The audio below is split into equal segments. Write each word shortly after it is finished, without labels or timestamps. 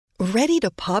Ready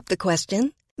to pop the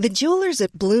question? The jewelers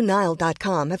at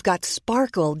BlueNile.com have got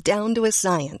sparkle down to a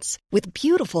science with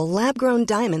beautiful lab-grown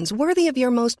diamonds worthy of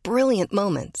your most brilliant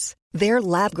moments. Their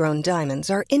lab-grown diamonds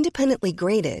are independently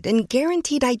graded and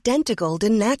guaranteed identical to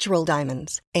natural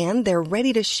diamonds, and they're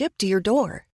ready to ship to your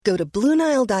door. Go to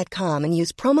BlueNile.com and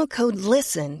use promo code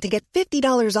LISTEN to get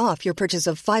 $50 off your purchase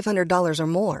of $500 or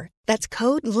more. That's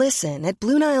code LISTEN at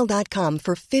BlueNile.com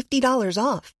for $50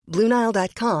 off.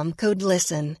 BlueNile.com, code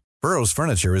LISTEN. Burrow's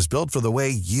furniture is built for the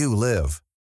way you live.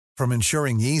 From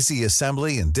ensuring easy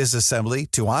assembly and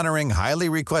disassembly to honoring highly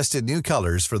requested new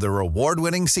colors for their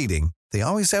award-winning seating, they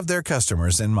always have their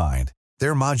customers in mind.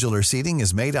 Their modular seating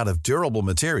is made out of durable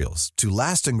materials to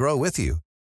last and grow with you.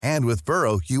 And with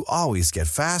Burrow, you always get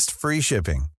fast, free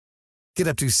shipping. Get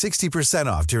up to 60%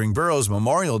 off during Burrow's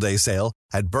Memorial Day sale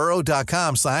at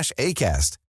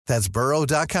burrow.com/ACAST. That's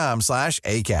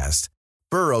burrow.com/ACAST.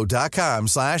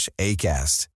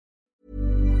 burrow.com/ACAST.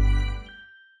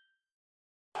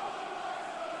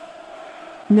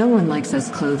 No One Likes Us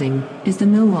Clothing is the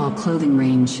Millwall clothing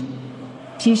range.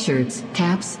 T-shirts,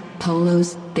 caps,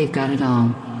 polos, they've got it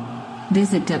all.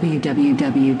 Visit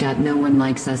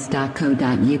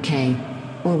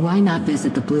www.noonelikes.us.co.uk, or why not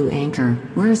visit the Blue Anchor,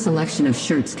 where a selection of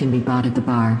shirts can be bought at the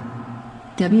bar.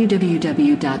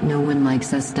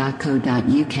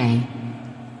 www.noonelikes.us.co.uk.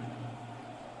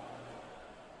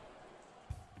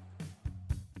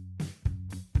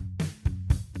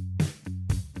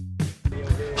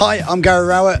 Hi, I'm Gary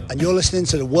Rowett, and you're listening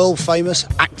to the world-famous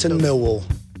Acton Millwall.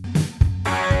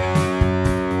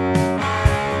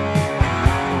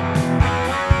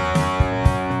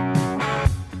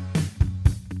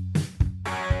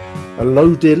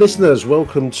 Hello, dear listeners.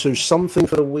 Welcome to Something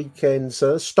for the Weekend,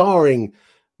 starring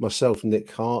myself,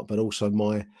 Nick Hart, but also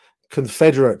my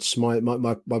confederates, my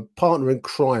partner in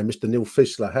crime, Mr. Neil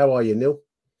Fissler. How are you, Neil?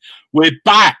 We're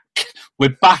back.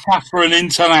 We're back after an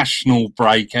international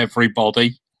break,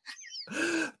 everybody.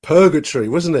 Purgatory,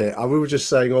 wasn't it? We were just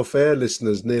saying off air,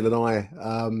 listeners, Neil and I,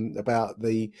 about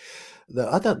the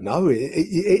I don't know.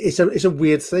 It's a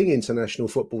weird thing, international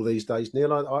football these days,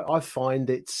 Neil. I find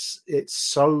it's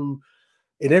so,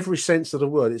 in every sense of the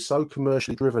word, it's so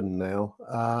commercially driven now.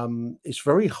 It's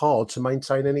very hard to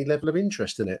maintain any level of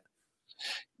interest in it.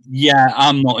 Yeah,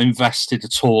 I'm not invested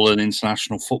at all in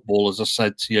international football, as I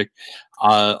said to you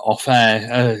off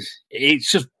air.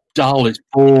 It's just dull, it's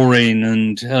boring,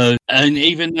 and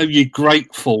even though you're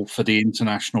grateful for the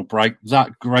international break,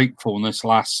 that gratefulness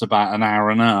lasts about an hour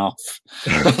and a half.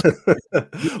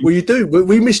 Well, you do.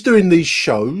 We miss doing these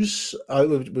shows.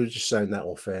 We were just saying that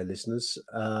off air, listeners.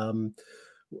 I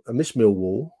miss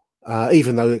Millwall.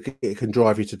 Even though it can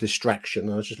drive you to distraction.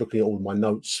 I was just looking at all my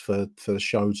notes for the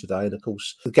show today, and of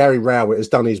course, Gary Rowett has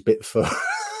done his bit for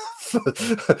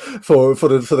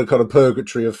the kind of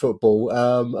purgatory of football,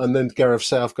 and then Gareth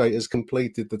Southgate has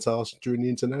completed the task during the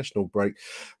international break.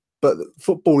 But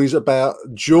football is about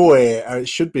joy, and it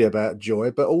should be about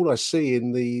joy. But all I see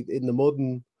in the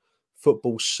modern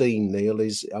football scene, Neil,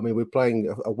 is, I mean, we're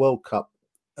playing a World Cup.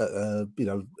 In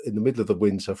the middle of the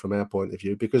winter from our point of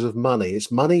view, because of money.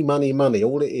 It's money.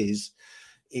 All it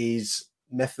is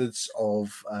methods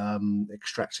of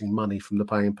extracting money from the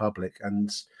paying public,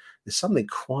 and there's something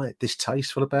quite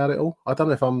distasteful about it all. I don't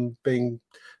know if I'm being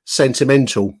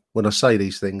sentimental when I say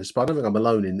these things, but I don't think I'm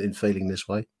alone in feeling this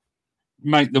way.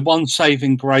 Mate, the one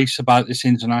saving grace about this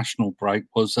international break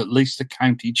was at least the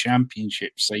county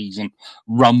championship season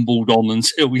rumbled on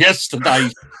until yesterday.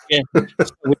 Yeah, so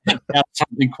we had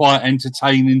something quite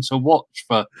entertaining to watch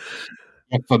for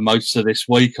most of this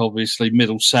week. Obviously,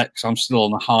 Middlesex, I'm still on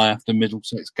the high after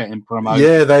Middlesex getting promoted.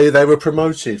 Yeah, they were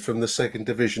promoted from the second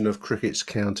division of cricket's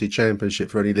county championship,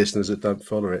 for any listeners that don't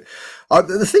follow it.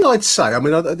 The thing I'd say, I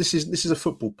mean, this is a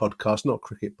football podcast, not a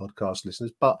cricket podcast,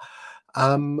 listeners, but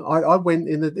I went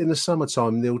in the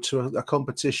summertime, Neil, to a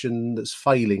competition that's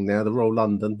failing now, the Royal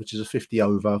London, which is a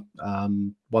 50-over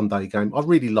one-day game. I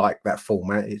really like that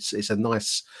format. It's a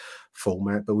nice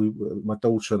format, but my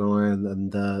daughter and I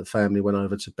and family went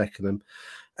over to Beckenham,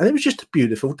 and it was just a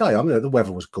beautiful day. I mean, the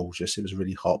weather was gorgeous. It was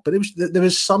really hot, but there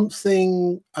was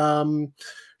something. I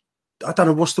don't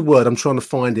know what's the word. I'm trying to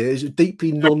find it. It's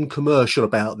deeply non-commercial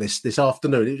about this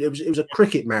afternoon. It was a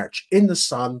cricket match in the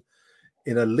sun,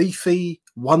 in a leafy,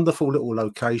 wonderful little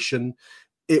location.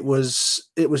 It was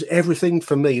everything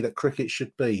for me that cricket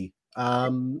should be.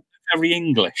 Very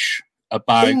English.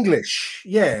 English,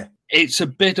 yeah. It's a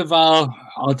bit of our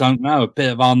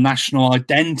national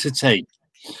identity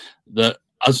that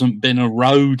hasn't been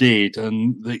eroded,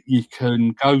 and that you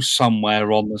can go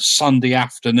somewhere on a Sunday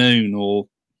afternoon or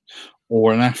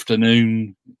an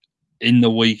afternoon in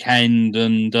the weekend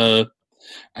and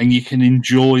and you can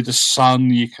enjoy the sun.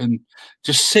 You can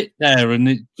just sit there,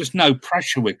 and just no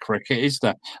pressure with cricket, is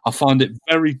there? I find it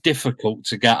very difficult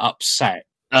to get upset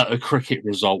at a cricket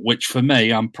result, which for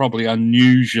me, I'm probably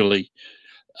unusually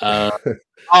kind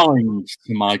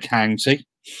to my county.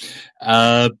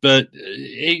 But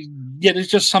there's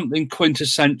just something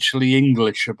quintessentially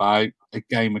English about a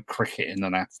game of cricket in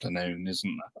an afternoon,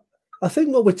 isn't there? I think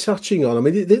what we're touching on, I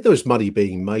mean, there was money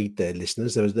being made there,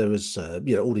 listeners. There was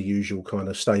all the usual kind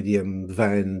of stadium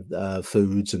van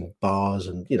foods and bars,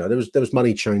 and there was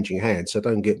money changing hands. So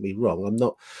don't get me wrong.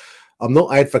 I'm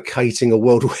not advocating a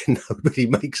world where nobody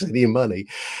makes any money,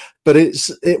 but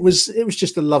it was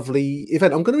just a lovely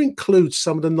event. I'm going to include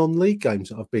some of the non-league games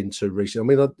that I've been to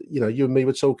recently. I mean, you and me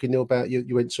were talking, Neil, about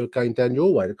you went to a game down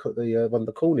your way, the one of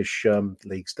the Cornish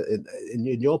leagues in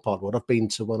your part of the world. I've been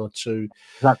to one or two.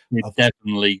 That's the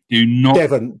Devon League. Do not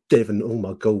Devon. Oh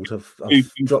my God! I've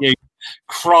dropped...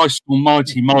 Christ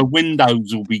Almighty, my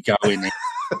windows will be going in.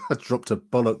 I dropped a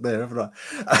bollock there, haven't I?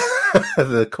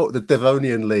 the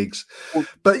Devonian leagues.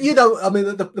 But, I mean,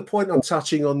 the point I'm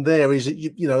touching on there is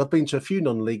that, I've been to a few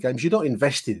non-league games. You're not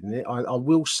invested in it. I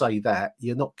will say that.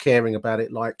 You're not caring about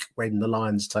it like when the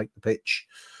Lions take the pitch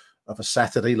of a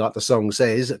Saturday, like the song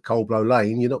says, at Coldblow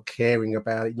Lane. You're not caring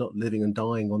about it. You're not living and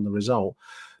dying on the result.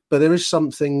 But there is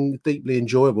something deeply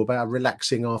enjoyable about a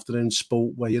relaxing afternoon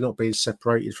sport where you're not being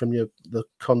separated from the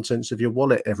contents of your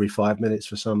wallet every 5 minutes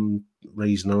for some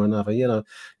reason or another. You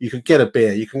can get a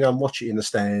beer, you can go and watch it in the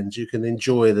stands, you can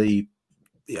enjoy the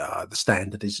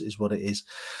standard is what it is.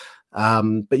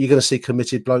 But you're going to see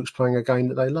committed blokes playing a game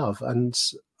that they love. And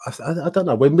I don't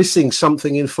know, we're missing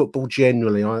something in football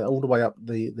generally, all the way up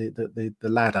the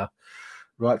ladder,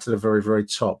 right to the very, very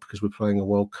top, because we're playing a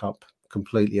World Cup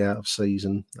completely out of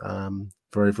season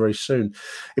very, very soon.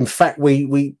 In fact,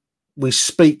 we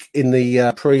speak in the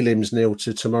prelims, Neil,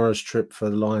 to tomorrow's trip for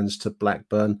the Lions to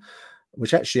Blackburn,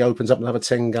 which actually opens up another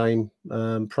 10-game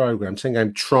programme,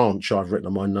 10-game tranche I've written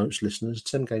on my notes, listeners,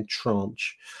 10-game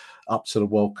tranche up to the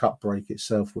World Cup break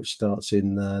itself, which starts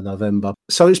in November.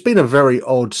 So it's been a very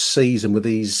odd season with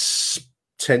these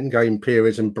 10-game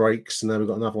periods and breaks, and then we've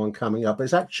got another one coming up.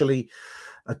 It's actually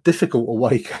a difficult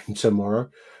away game tomorrow,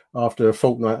 after a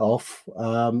fortnight off,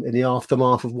 in the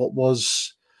aftermath of what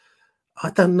was, I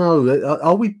don't know,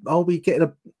 are we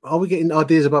getting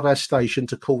ideas above our station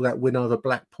to call that win over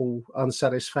Blackpool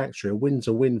unsatisfactory? A win's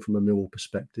a win from a Millwall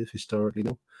perspective, historically.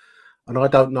 And I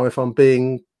don't know if I'm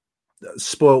being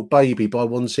spoilt baby by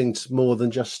wanting more than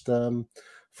just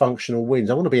functional wins.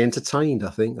 I want to be entertained, I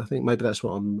think. I think maybe that's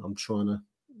what I'm trying to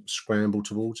scramble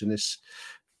towards in this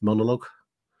monologue.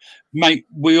 Mate,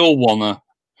 we all want to.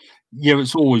 Yeah,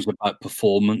 it's always about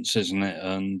performance, isn't it?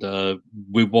 And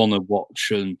we want to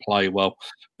watch and play well.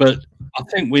 But I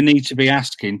think we need to be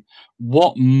asking,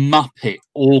 what muppet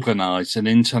organised an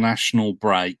international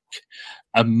break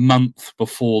a month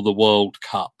before the World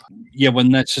Cup? Yeah, when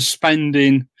they're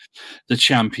suspending the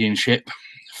championship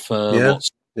for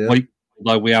a week,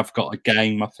 although we have got a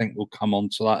game, I think we'll come on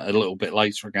to that a little bit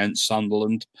later against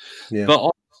Sunderland. Yeah. But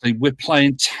obviously, we're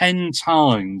playing 10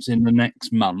 times in the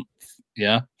next month.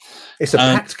 Yeah, it's a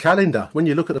packed calendar. When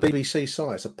you look at the BBC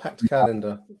site, it's a packed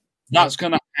calendar. That's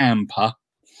going to hamper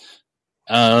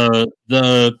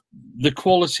the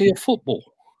quality of football.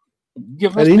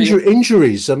 And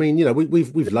injuries. I mean,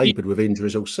 we've laboured with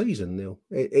injuries all season, Neil.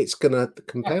 It's going to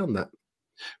compound that.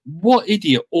 What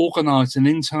idiot organised an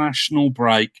international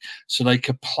break so they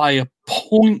could play a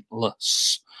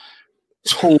pointless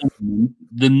tournament,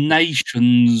 the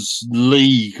Nations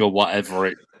League or whatever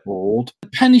it's called? The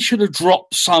penny should have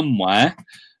dropped somewhere,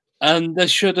 and they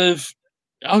should have.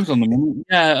 Hold on a minute.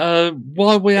 Yeah,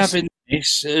 why are we having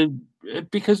this?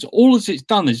 Because all it's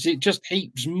done is it just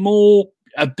heaps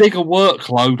a bigger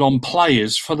workload on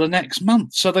players for the next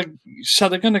month. So they're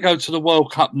going to go to the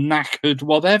World Cup knackered,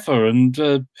 whatever, and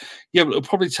it'll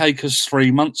probably take us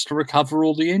 3 months to recover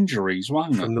all the injuries,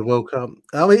 won't it? From the World Cup.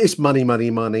 I mean, it's money.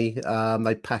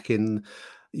 They pack in.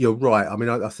 You're right. I mean,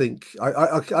 I think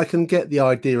I can get the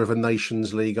idea of a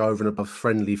Nations League over and above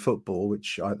friendly football,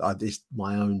 which is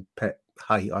my own pet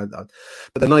hate. But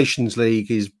the Nations League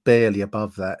is barely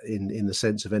above that in the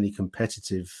sense of any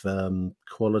competitive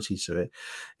quality to it.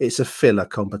 It's a filler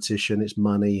competition. It's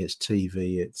money. It's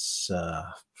TV.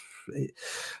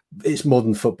 It's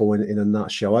modern football in a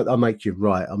nutshell. I make you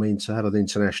right. I mean, to have an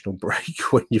international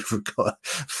break when you've got a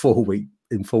 4-week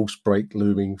enforced break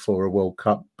looming for a World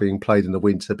Cup being played in the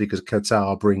winter because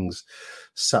Qatar brings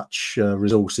such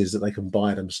resources that they can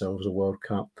buy themselves a World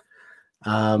Cup.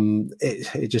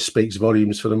 It just speaks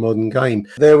volumes for the modern game.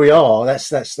 There we are. That's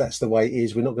the way it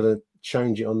is. We're not going to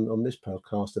change it on this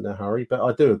podcast in a hurry, but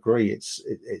I do agree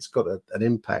it's got an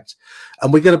impact,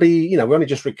 and we're going to be, we're only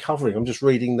just recovering. I'm just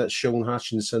reading that Sean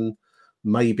Hutchinson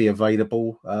may be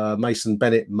available. Mason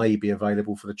Bennett may be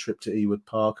available for the trip to Ewood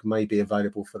Park, may be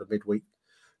available for the midweek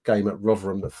game at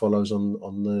Rotherham that follows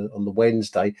on the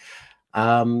Wednesday.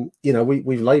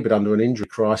 We've laboured under an injury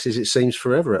crisis, it seems,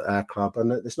 forever at our club,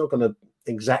 and it's not going to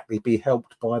exactly be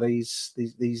helped by these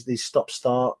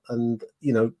stop-start and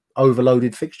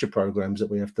overloaded fixture programs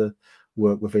that we have to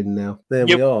work within now.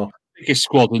 We are. Biggest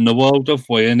squad in the world, have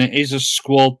we? And it is a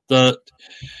squad that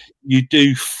you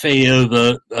do fear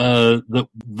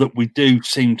that we do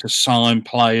seem to sign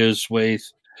players with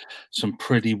some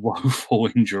pretty woeful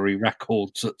injury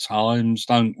records at times,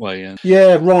 don't we? And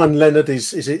Ryan Leonard is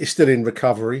still in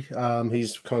recovery.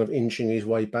 He's kind of inching his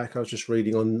way back. I was just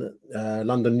reading on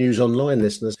London News Online,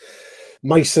 listeners.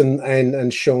 Mason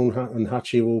and Sean and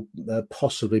Hutchie will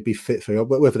possibly be fit for it,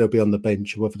 but whether they'll be on the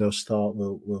bench or whether they'll start,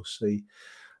 we'll see.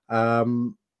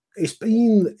 It's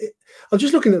been. I'm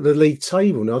just looking at the league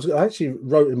table now. I actually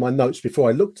wrote in my notes before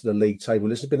I looked at the league table.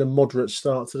 This has been a moderate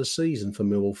start to the season for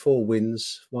Millwall: 4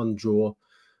 wins, 1 draw,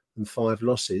 and 5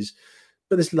 losses.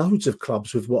 But there's loads of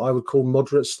clubs with what I would call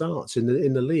moderate starts in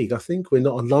the league. I think we're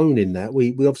not alone in that.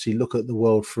 We obviously look at the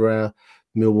world through our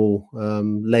Millwall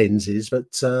lenses,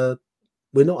 but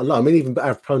we're not alone. I mean, even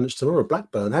our opponents tomorrow,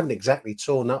 Blackburn, haven't exactly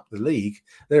torn up the league.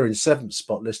 They're in 7th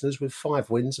spot, listeners, with 5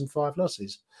 wins and 5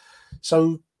 losses.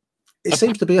 So it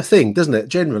seems to be a thing, doesn't it,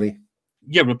 generally?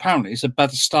 Yeah, but apparently it's a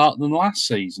better start than last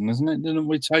season, isn't it? Didn't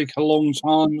we take a long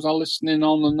time? Was I listening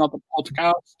on another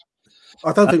podcast?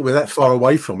 I don't think we're that far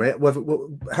away from it.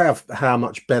 How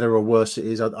much better or worse it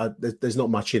is, there's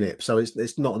not much in it. So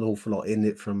it's not an awful lot in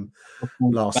it from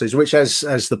last season, which, as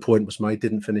the point was made,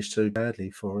 didn't finish too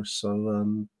badly for us.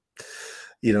 So,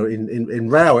 in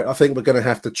Rowett, I think we're going to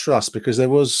have to trust, because there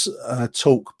was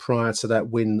talk prior to that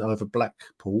win over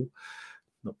Blackpool,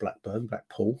 not Blackburn,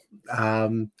 Blackpool,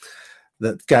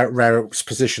 that Gareth Rowett's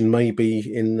position may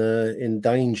be in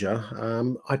danger.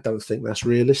 I don't think that's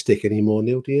realistic anymore,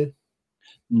 Neil, do you?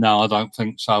 No, I don't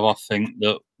think so. I think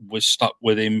that we're stuck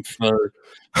with him for...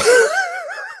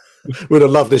 We'd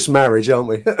have loved this marriage, aren't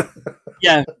we?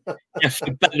 yeah,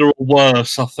 for better or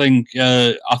worse, I think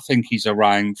he's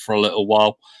around for a little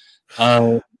while.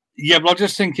 But I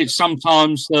just think it's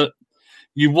sometimes that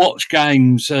you watch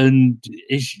games and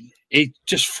it's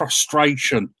just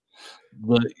frustration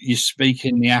that you speak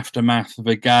in the aftermath of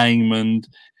a game, and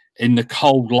in the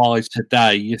cold light of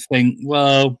day, you think,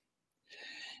 well,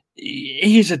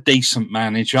 he's a decent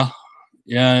manager.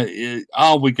 Yeah,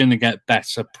 are we going to get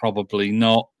better? Probably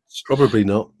not. Probably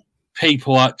not.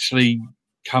 People actually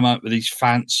come up with these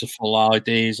fanciful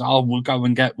ideas. Oh, we'll go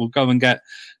and get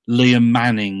Liam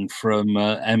Manning from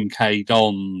MK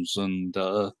Dons and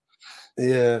Dyche.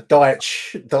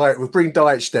 We'll bring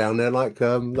Dyche down there, like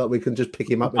we can just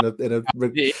pick him up in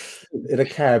a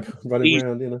cab running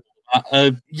around.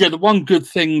 The one good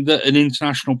thing that an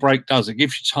international break does, it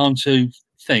gives you time to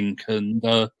think and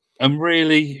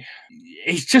really,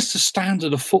 it's just the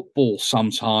standard of football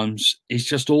sometimes is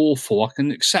just awful. I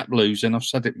can accept losing, I've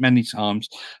said it many times,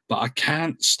 but I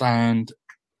can't stand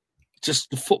just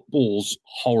the football's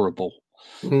horrible.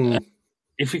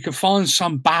 If we could find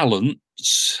some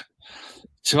balance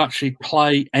to actually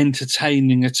play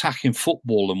entertaining, attacking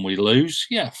football and we lose,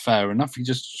 yeah, fair enough. You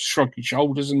just shrug your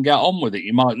shoulders and get on with it.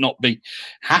 You might not be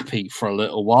happy for a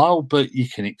little while, but you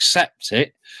can accept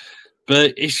it.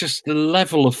 But it's just the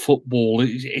level of football.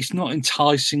 It's not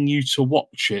enticing you to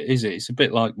watch it, is it? It's a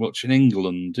bit like watching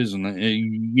England, isn't it?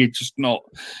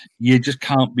 You just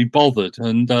can't be bothered.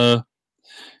 And I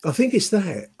think it's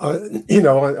that. I've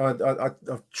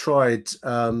tried.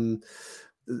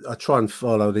 I try and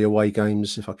follow the away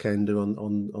games if I can do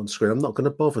on screen. I'm not going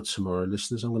to bother tomorrow,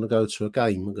 listeners. I'm going to go to a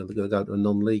game. I'm going to go to a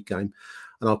non-league game.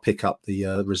 And I'll pick up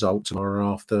the result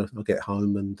tomorrow after I get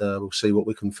home, and we'll see what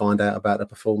we can find out about the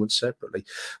performance separately.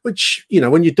 Which,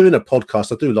 when you're doing a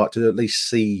podcast, I do like to at least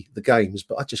see the games,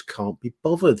 but I just can't be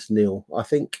bothered, Neil. I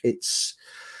think I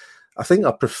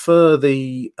prefer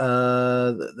the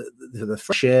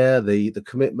fresh air, the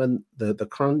commitment, the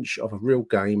crunch of a real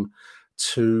game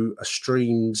to a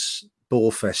streamed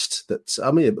bore fest.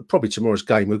 Probably tomorrow's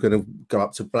game, we're going to go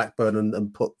up to Blackburn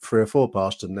and put 3 or 4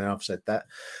 past them now. I've said that.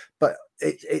 But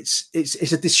it's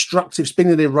a destructive, it's been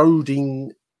an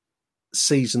eroding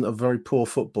season of very poor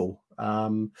football.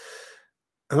 And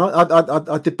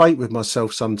I debate with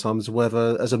myself sometimes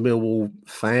whether, as a Millwall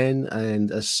fan and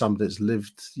as somebody that's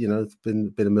lived,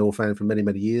 been a Millwall fan for many,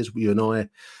 many years, you and I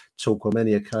talk on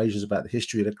many occasions about the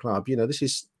history of the club. We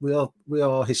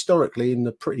are historically in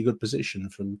a pretty good position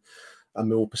from a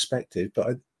Mill perspective,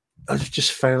 but I've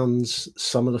just found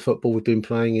some of the football we've been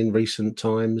playing in recent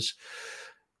times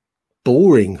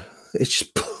boring. It's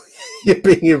just you're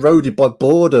being eroded by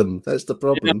boredom. That's the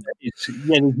problem.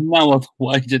 There's no other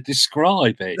way to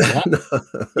describe it. Yeah?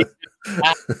 It's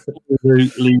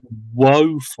absolutely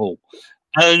woeful,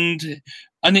 and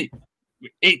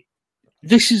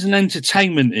this is an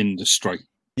entertainment industry.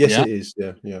 Yes, it is.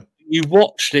 Yeah. You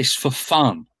watch this for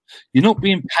fun. You're not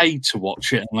being paid to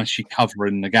watch it unless you're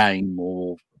covering the game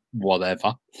or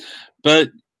whatever.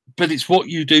 But it's what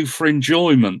you do for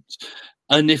enjoyment.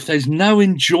 And if there's no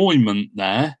enjoyment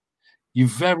there, you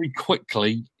very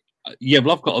quickly,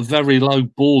 well, I've got a very low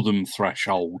boredom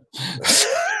threshold.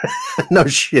 No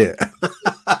shit.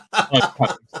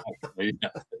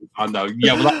 I know.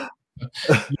 Yeah, well,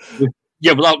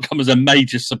 that'll come as a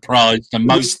major surprise to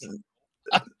most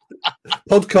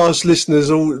podcast listeners.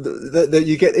 That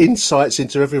you get insights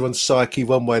into everyone's psyche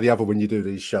one way or the other when you do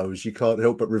these shows. You can't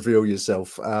help but reveal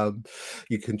yourself.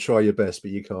 You can try your best,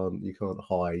 but you can't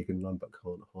hide. You can run but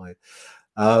can't hide.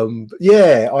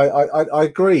 I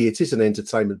agree. It is an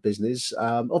entertainment business.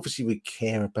 Obviously, we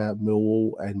care about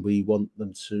Millwall and we want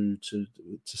them to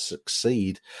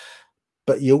succeed.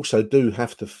 But you also do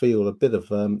have to feel a bit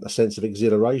of a sense of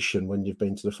exhilaration when you've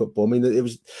been to the football. I mean, it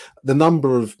was the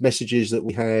number of messages that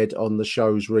we had on the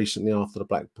shows recently after the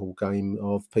Blackpool game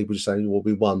of people just saying, well,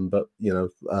 we won, but, there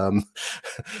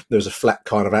was a flat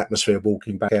kind of atmosphere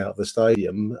walking back out of the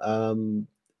stadium.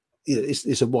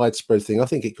 It's a widespread thing. I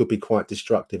think it could be quite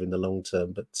destructive in the long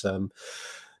term, but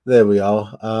there we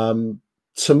are.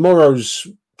 Tomorrow's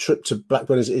trip to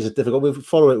Blackburn is a difficult. We'll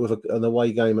follow it with an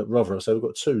away game at Rotherham, so we've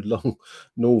got 2 long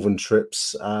northern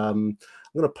trips. I'm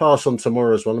going to pass on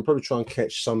tomorrow's one and probably try and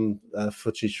catch some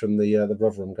footage from the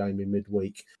Rotherham game in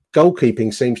midweek.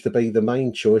 Goalkeeping seems to be the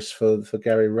main choice for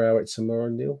Gary Rowett tomorrow,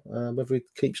 Neil. Whether he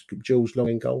keeps Jules Long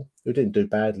in goal, who didn't do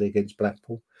badly against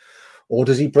Blackpool, or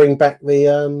does he bring back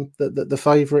the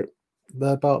favourite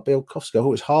Bart Bielkowski? I thought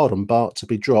it was hard on Bart to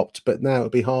be dropped, but now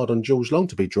it'd be hard on Jules Long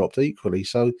to be dropped equally.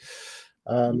 So.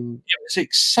 It was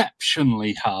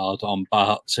exceptionally hard on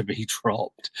Bart to be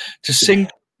dropped. To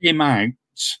single him out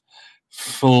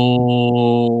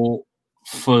for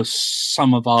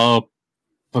some of our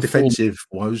defensive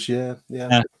woes, yeah.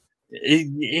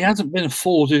 He hasn't been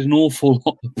afforded an awful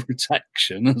lot of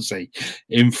protection, has he,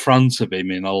 in front of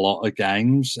him in a lot of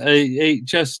games. It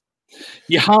just,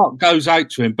 your heart goes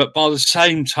out to him, but by the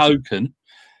same token,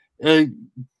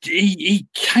 he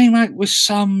came out with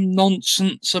some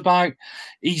nonsense about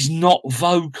he's not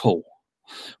vocal.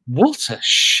 What a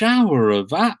shower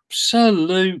of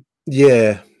absolute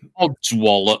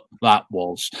oddswallop that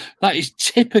was. That is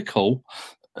typical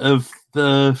of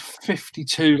the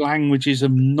 52 languages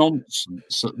of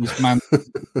nonsense that this man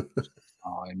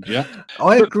behind, yeah.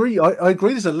 I agree. I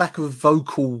agree there's a lack of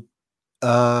vocal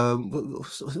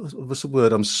what's the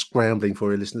word I'm scrambling for,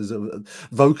 your listeners?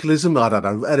 Vocalism? I don't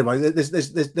know. Anyway,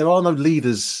 there are no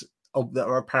leaders that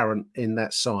are apparent in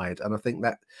that side, and I think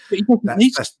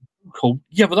that's vocal.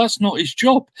 Yeah, but that's not his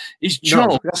job. His job.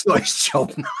 No, that's not his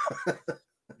job.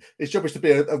 His job is to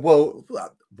be a world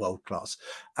class,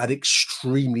 an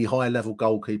extremely high level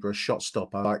goalkeeper, a shot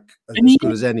stopper, like as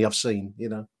good as any I've seen.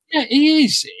 Yeah, he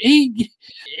is.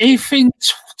 If in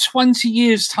 20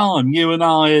 years' time you and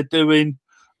I are doing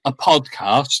a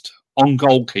podcast on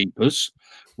goalkeepers,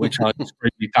 which I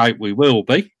really doubt we will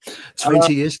be.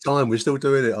 20 years' time, we're still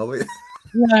doing it, are we?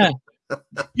 Yeah.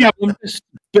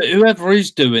 But whoever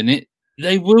is doing it,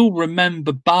 they will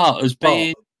remember Bart as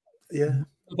being one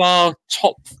of our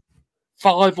top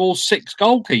 5 or 6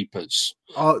 goalkeepers.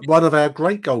 One of our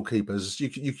great goalkeepers.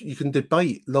 You can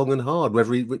debate long and hard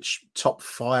which top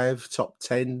 5, top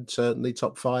 10, certainly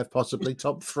top 5, possibly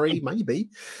top 3, maybe,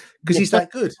 because he's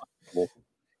that good.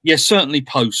 Yeah, certainly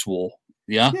post-war.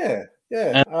 Yeah.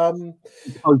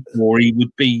 Post-war, he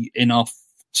would be in our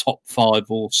top 5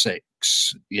 or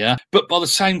 6. Yeah, but by the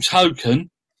same token,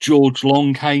 George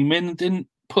Long came in and didn't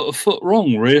put a foot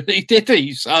wrong, really, did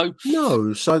he? So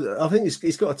no. So I think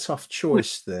he's got a tough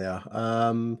choice there.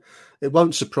 It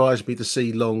won't surprise me to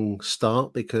see Long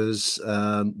start because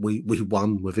we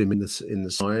won with him in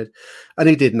the side, and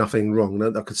he did nothing wrong.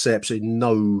 I could say absolutely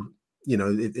no.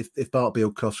 If Bart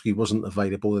Bielkowski wasn't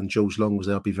available and Jules Long was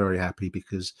there, I'd be very happy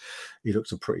because he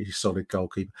looks a pretty solid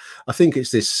goalkeeper. I think it's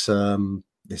this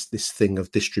this thing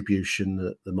of distribution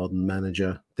that the modern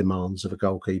manager demands of a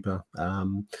goalkeeper.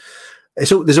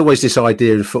 There's always this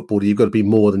idea in football that you've got to be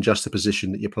more than just the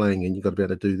position that you're playing in. You've got to be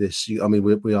able to do this.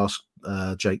 We asked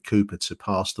Jake Cooper to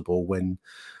pass the ball when,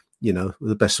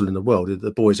 the best one in the world.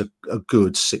 The boy's a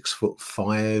good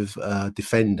 6'5"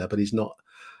 defender, but he's not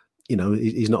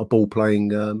he's not a ball playing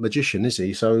magician, is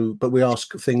he? So, but we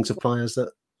ask things of players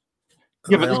that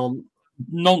but they aren't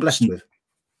blessed nonsense with.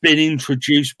 been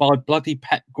introduced by bloody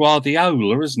Pep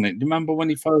Guardiola, isn't it? Do you remember when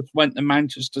he first went to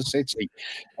Manchester City?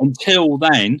 Until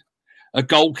then, a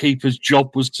goalkeeper's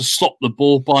job was to stop the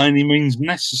ball by any means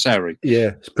necessary.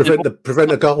 Yeah,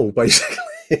 prevent a goal, basically.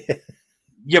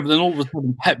 Yeah, but then all of a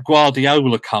sudden Pep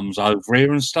Guardiola comes over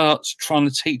here and starts trying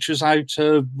to teach us how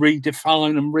to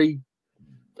redefine and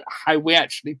how we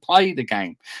actually play the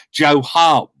game. Joe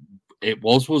Hart, it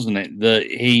wasn't it? That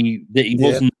he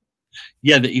wasn't.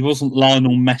 Yeah, that he wasn't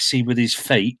Lionel Messi with his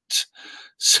feet,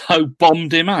 so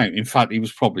bombed him out. In fact, he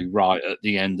was probably right at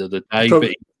the end of the day.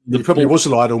 He probably was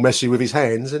Lionel Messi with his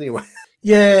hands anyway.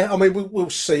 Yeah, I mean,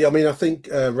 we'll see. I mean, I think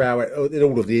Rowett, in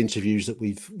all of the interviews that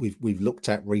we've looked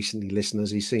at recently, listeners,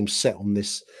 he seems set on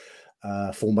this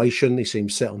formation. He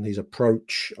seems set on his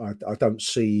approach. I don't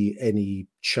see any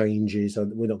changes.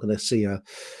 We're not going to see a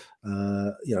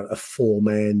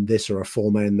 4-man this or a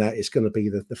 4-man that. It's going to be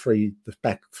the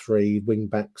back three wing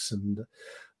backs and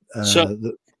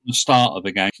the start of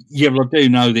the game. Yeah, well, I do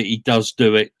know that he does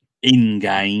do it in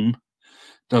game,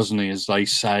 doesn't he, as they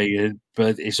say,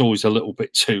 but it's always a little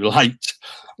bit too late.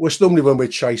 Well, it's normally when we're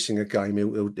chasing a game,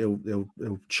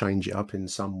 he'll change it up in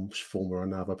some form or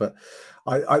another. But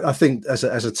I think as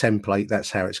a template, that's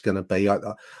how it's going to be.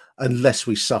 Unless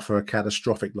we suffer a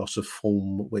catastrophic loss of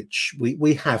form, which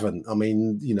we haven't. I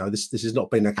mean, this has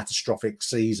not been a catastrophic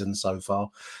season so far.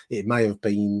 It may have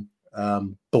been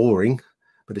boring,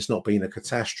 but it's not been a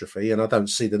catastrophe. And I don't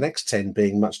see the next 10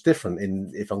 being much different,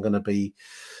 if I'm going to be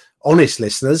honest,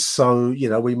 listeners. So,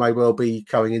 we may well be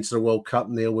going into the World Cup,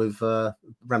 Neil, with around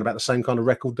about the same kind of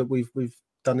record that we've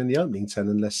done in the opening 10,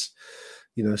 unless,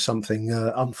 something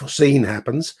unforeseen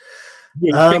happens.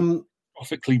 Yeah,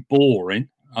 graphically boring.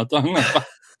 I don't know.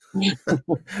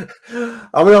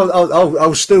 I mean,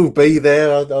 I'll still be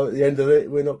there at the end of it.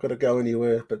 We're not going to go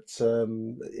anywhere, but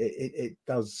it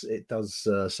does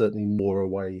certainly gnaw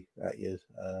away at you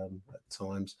at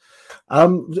times.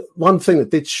 One thing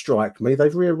that did strike me,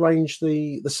 they've rearranged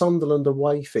the Sunderland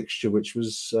away fixture, which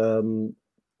was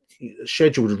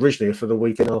scheduled originally for the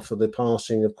weekend after the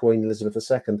passing of Queen Elizabeth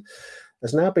II,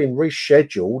 has now been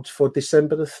rescheduled for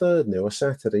December the 3rd, Neil, a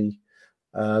Saturday.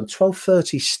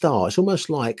 12:30 start. It's almost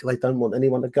like they don't want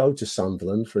anyone to go to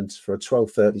Sunderland for a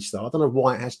 12:30 start. I don't know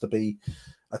why it has to be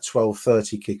a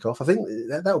 12:30 kickoff. I think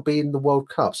that'll be in the World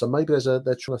Cup. So maybe they're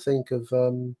trying to think of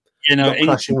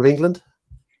clashing with England.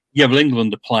 Yeah, well,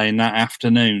 England are playing that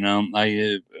afternoon, aren't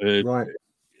they? Right.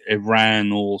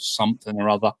 Iran or something or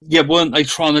other. Yeah, weren't they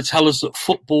trying to tell us that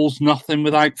football's nothing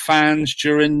without fans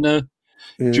during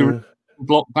during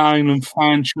lockdown, and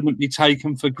fans shouldn't be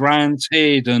taken for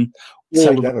granted, and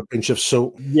take that with a pinch of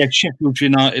salt. Yeah, Sheffield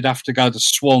United have to go to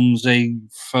Swansea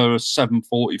for a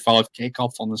 7:45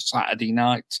 kickoff on a Saturday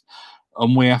night,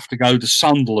 and we have to go to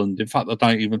Sunderland. In fact, I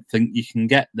don't even think you can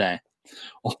get there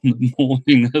on the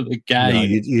morning of the game. No,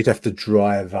 you'd have to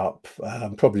drive up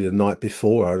probably the night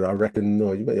before, I reckon.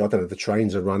 I don't know if the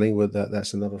trains are running.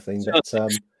 That's another thing. So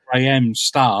 6 a.m.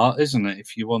 start, isn't it,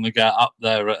 if you want to get up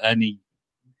there at any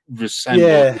resemblance?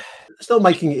 Yeah. It's not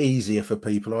making it easier for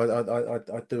people.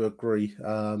 I do agree.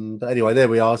 But anyway, there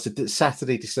we are. So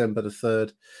Saturday, December the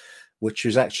 3rd, which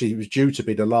was due to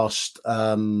be the last,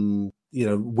 World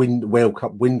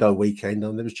Cup window weekend,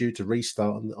 and it was due to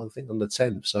restart on the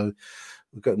 10th. So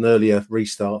we've got an earlier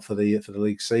restart for the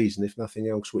league season, if nothing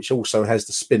else, which also has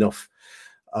the spin-off.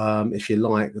 If you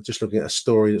like, just looking at a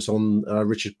story that's on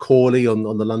Richard Corley on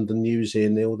the London News here,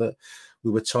 Neil, that we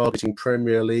were targeting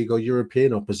Premier League or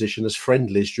European opposition as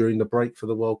friendlies during the break for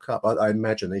the World Cup. I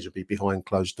imagine these would be behind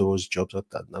closed doors jobs. I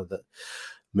don't know that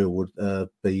Mill would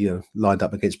be lined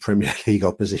up against Premier League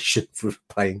opposition for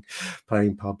playing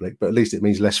public, but at least it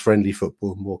means less friendly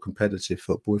football, more competitive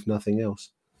football, if nothing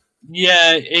else.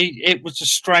 Yeah, it was a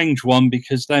strange one,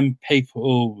 because then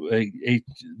people, we're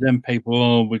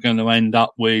going to end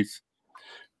up with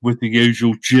the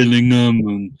usual Gillingham,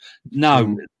 and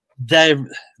no. They're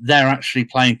actually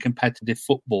playing competitive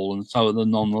football, and so are the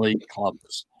non-league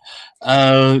clubs.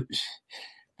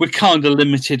 We're kind of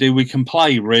limited who we can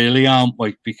play, really, aren't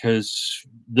we? Because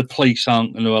the police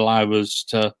aren't going to allow us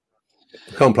to.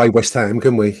 We can't play West Ham,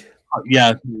 can we?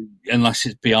 Yeah, unless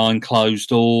it's behind closed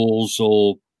doors,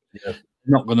 or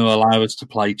not going to allow us to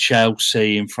play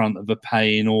Chelsea in front of a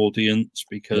paying audience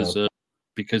because of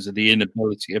the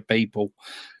inability of people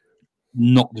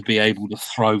not to be able to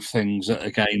throw things at a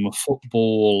game of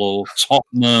football, or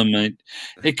Tottenham.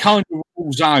 It kind of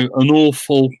rules out an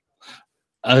awful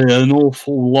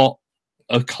lot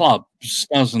of clubs,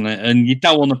 doesn't it? And you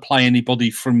don't want to play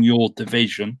anybody from your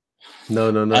division.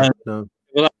 No. Well,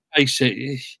 let's face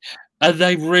it, are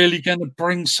they really going to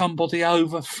bring somebody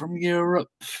over from Europe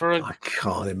for I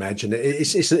can't imagine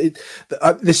it.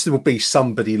 This will be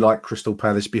somebody like Crystal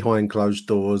Palace behind closed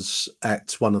doors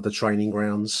at one of the training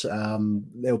grounds.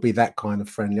 There'll be that kind of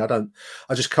friendly.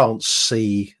 I just can't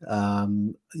see, a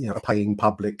paying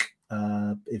public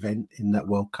event in that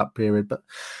World Cup period. But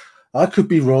I could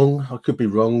be wrong.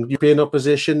 European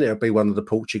opposition, it'll be one of the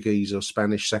Portuguese or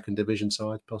Spanish second division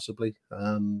side, possibly.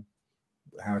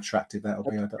 How attractive that'll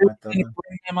be, I don't know.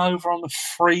 Bring them over on the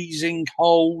freezing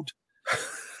cold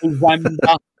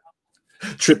November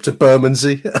trip to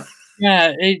Bermondsey.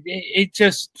 Yeah, it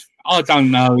just, I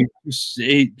don't know.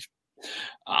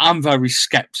 I'm very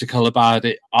sceptical about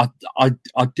it.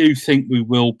 I do think we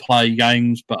will play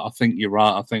games, but I think you're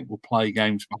right. I think we'll play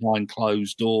games behind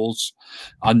closed doors.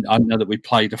 I know that we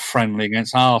played a friendly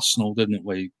against Arsenal, didn't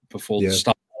we, before the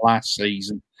start of last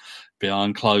season,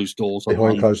 behind closed doors.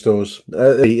 Behind closed doors.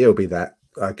 It'll be that.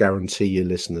 I guarantee you,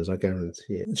 listeners. I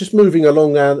guarantee it. Just moving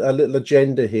along a little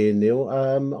agenda here, Neil.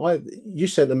 You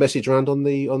sent a message around on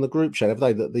the group chat, have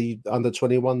they, that the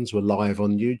under-21s were live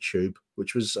on YouTube,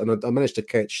 which was, and I managed to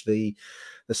catch the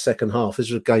second half. This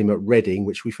was a game at Reading,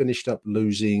 which we finished up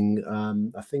losing.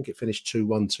 I think it finished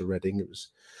 2-1 to Reading. It was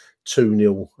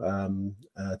 2-0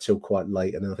 till quite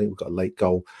late, and then I think we got a late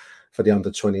goal for the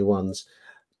under-21s.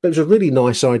 But it was a really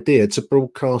nice idea to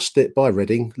broadcast it by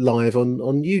Reading live on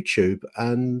YouTube.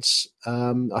 And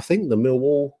I think the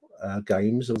Millwall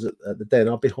games at the Den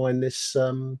are behind this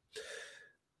Mill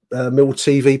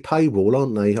TV paywall,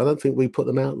 aren't they? I don't think we put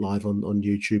them out live on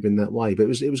YouTube in that way, but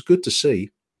it was good to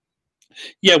see.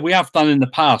 Yeah, we have done in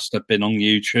the past. I've been on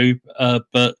YouTube,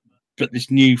 but this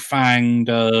newfound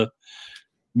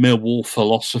Millwall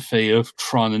philosophy of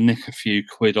trying to nick a few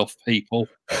quid off people,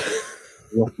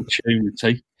 the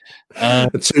opportunity.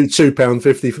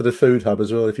 £2.50 for the food hub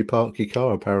as well if you park your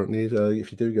car, apparently, if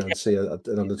you do go and see an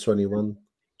under-21.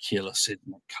 Ridiculous, isn't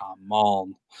it? Come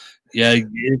on. Yeah,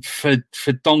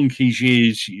 for donkey's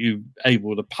years, you're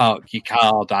able to park your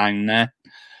car down there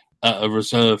at a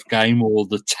reserve game, or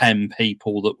the 10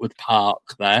 people that would park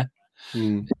there.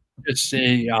 Just,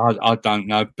 I don't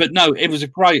know. But no, it was a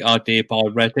great idea by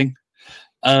Reading.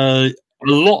 A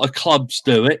lot of clubs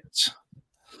do it.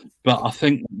 But I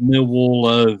think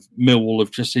Millwall have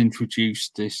just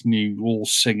introduced this new all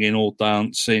singing or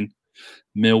dancing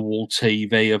Millwall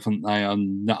TV, haven't they?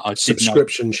 And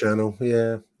subscription channel,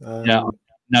 yeah. I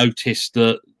noticed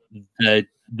that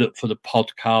for the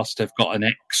podcast they've got an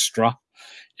extra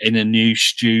in a new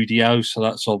studio, so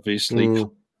that's obviously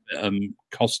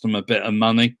cost them a bit of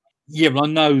money. Yeah, but I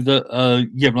know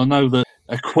that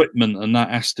equipment and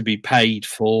that has to be paid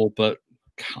for, but.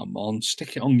 Come on,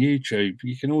 stick it on YouTube.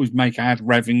 You can always make ad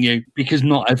revenue because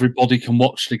not everybody can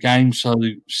watch the game, so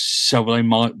they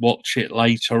might watch it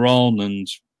later on, and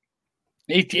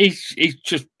it's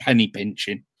just penny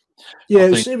pinching. Yeah,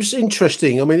 it was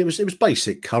interesting. I mean, it was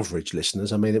basic coverage,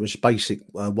 listeners. I mean, it was basic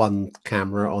one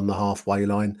camera on the halfway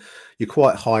line. You're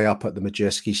quite high up at the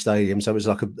Majeski Stadium, so it was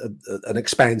like an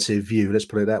expansive view. Let's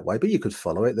put it that way. But you could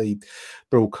follow it. The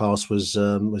broadcast was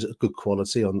good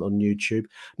quality on YouTube.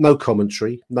 No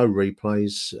commentary, no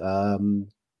replays,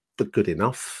 but good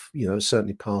enough. You know,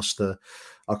 certainly past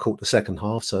I caught the second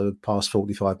half, so past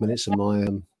 45 minutes of my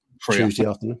Tuesday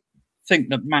afternoon. I think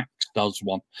that Max does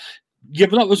one. Yeah,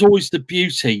 but that was always the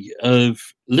beauty of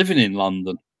living in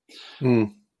London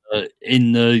in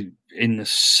the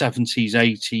 70s,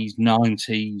 80s,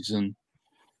 90s, and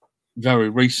very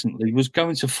recently was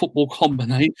going to football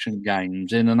combination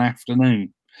games in an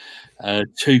afternoon,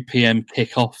 2 p.m.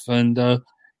 kickoff, and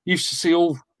used to see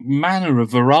all manner of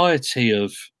variety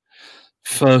of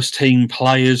first team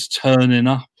players turning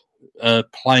up,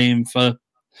 playing for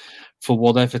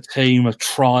whatever team, a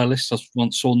trialist. I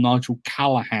once saw Nigel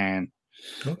Callaghan,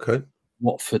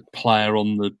 Watford player,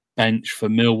 on the bench for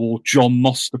Millwall. John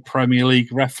Moss, the Premier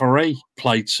League referee,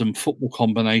 played some football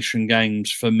combination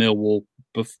games for Millwall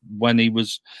when he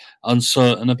was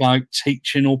uncertain about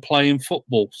teaching or playing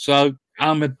football. So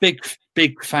I'm a big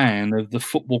fan of the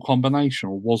football combination,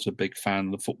 or was a big fan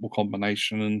of the football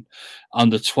combination, and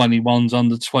under-21s,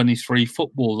 under-23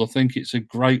 footballs. I think it's a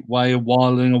great way of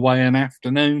whiling away an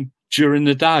afternoon during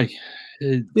the day.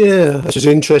 Yeah, this is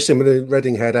interesting. When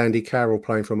Reading had Andy Carroll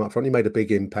playing from up front, he made a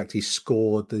big impact. He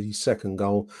scored the second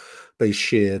goal. But his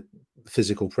sheer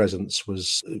physical presence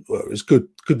was good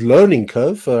learning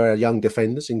curve for our young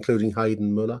defenders, including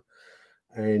Hayden Muller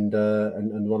and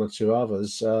one or two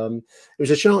others. It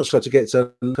was a chance to get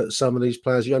to look at some of these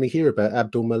players you only hear about.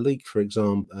 Abdul Malik, for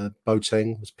example,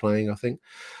 Boateng was playing, I think.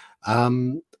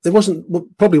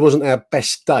 probably wasn't our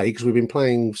best day because we've been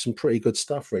playing some pretty good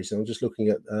stuff recently. I'm just looking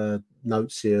at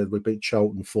notes here. We beat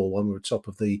Charlton 4-1. We were top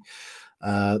of the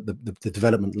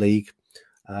development league.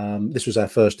 This was our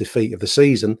first defeat of the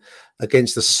season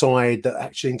against the side that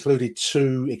actually included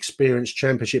 2 experienced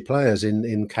championship players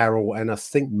in Carroll and I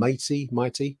think Mighty. I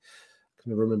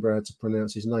can't remember how to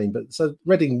pronounce his name. But so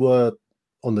Reading were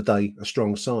on the day a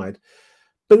strong side.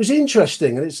 But it was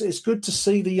interesting, and it's good to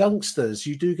see the youngsters.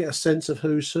 You do get a sense of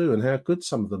who's who and how good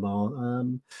some of them are.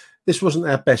 This wasn't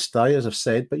our best day, as I've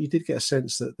said, but you did get a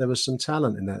sense that there was some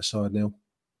talent in that side, Neil.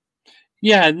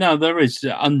 Yeah, no, there is,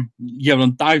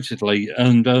 undoubtedly,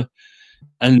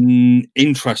 and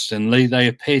interestingly, they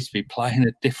appear to be playing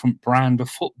a different brand of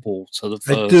football to the first.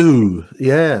 They do,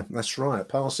 yeah, that's right,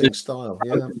 passing style.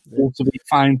 Yeah, to be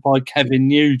found by Kevin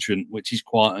Nugent, which is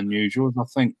quite unusual. I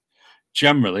think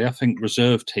generally,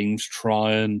 reserve teams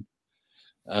try and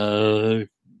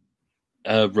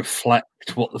reflect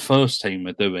what the first team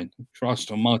are doing.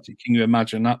 Christ almighty, can you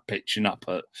imagine that pitching up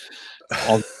on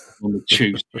the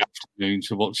Tuesday afternoon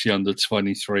to watch the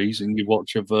under-23s and you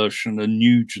watch a version of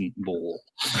Nugent ball?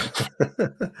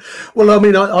 Well, I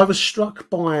mean, I was struck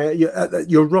by,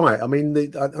 you're right. I mean,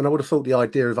 and I would have thought the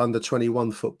idea of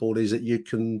under-21 football is that you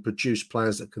can produce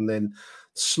players that can then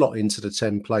slot into the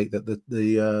template that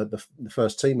the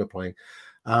first team are playing.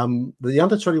 The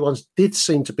under-21s did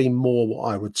seem to be more what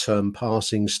I would term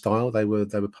passing style. They were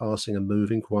passing and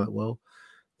moving quite well.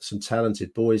 Some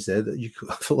talented boys there that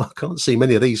I thought I can't see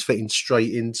many of these fitting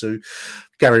straight into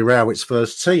Gary Rowett's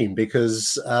first team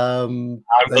because the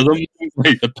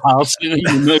passing.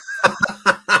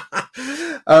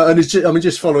 And it's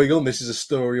just following on. This is a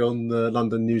story on the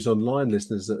London News Online,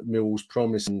 listeners, that Millwall's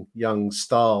promising young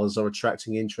stars are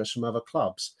attracting interest from other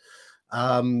clubs.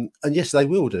 And yes, they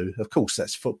will do. Of course,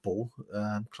 that's football.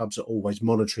 Clubs are always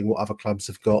monitoring what other clubs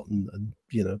have got, and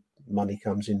money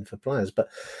comes in for players. But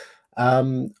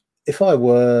if I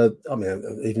were,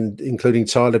 even including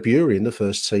Tyler Bury in the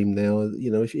first team now,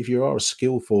 if you are a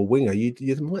skillful winger,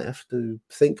 you might have to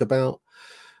think about,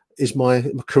 is my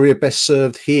career best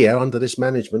served here under this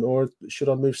management, or should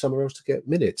I move somewhere else to get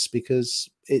minutes? Because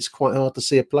it's quite hard to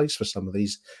see a place for some of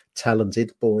these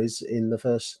talented boys in the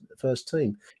first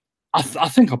team. I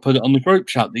think I put it on the group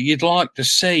chat that you'd like to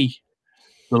see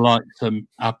the likes of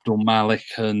Abdul Malik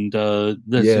and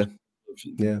there's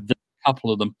a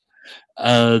couple of them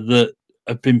that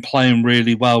have been playing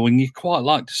really well, and you quite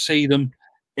like to see them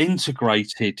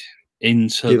integrated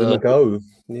into Give them a go.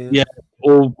 Yeah,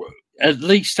 or at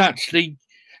least actually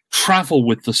travel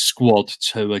with the squad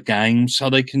to a game so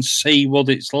they can see what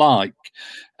it's like,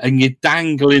 and you're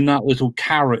dangling that little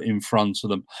carrot in front of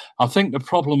them. I think the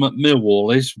problem at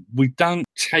Millwall is we don't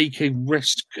take a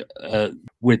risk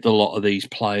with a lot of these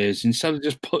players. Instead of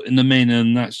just putting them in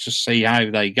and let's just see how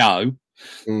they go,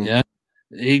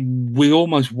 we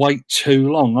almost wait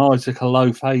too long. Isaac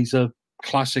Alofa's a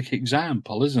classic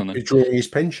example, isn't it? He's drawing his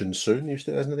pension soon. He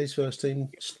still hasn't had his first team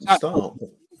start.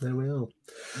 There we are.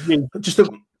 Yeah.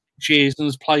 Years and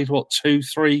has played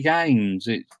 2-3 games.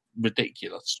 It's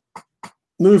ridiculous.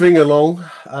 Moving along,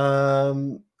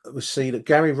 we see that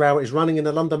Gary Rowett is running in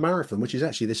the London Marathon, which is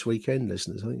actually this weekend,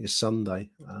 listeners. I think it's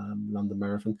Sunday, London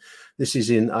Marathon. This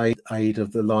is in aid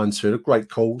of the Lions Food. A great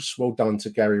cause. Well done to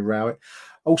Gary Rowett.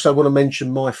 Also, want to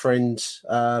mention my friend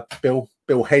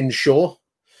Bill Henshaw.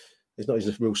 It's not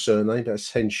his real surname, but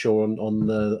it's Henshaw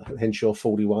on Henshaw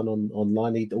 41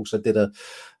 online. He also did a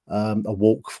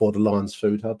walk for the Lions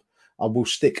Food Hub. I will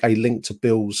stick a link to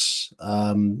Bill's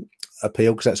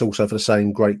appeal because that's also for the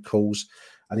same great cause,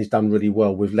 and he's done really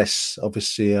well with less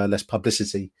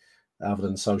publicity other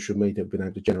than social media been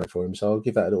able to generate for him. So I'll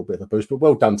give that a little bit of a boost. But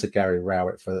well done to Gary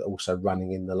Rowett for also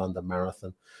running in the London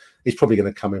Marathon. He's probably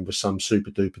going to come in with some super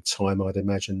duper time, I'd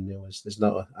imagine. There's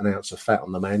not an ounce of fat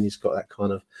on the man. He's got that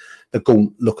kind of the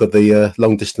gaunt look of the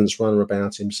long distance runner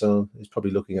about him. So he's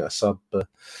probably looking at a sub, I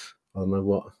don't know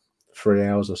what, 3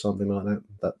 hours or something like that.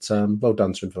 But well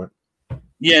done to him for it.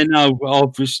 Yeah, no,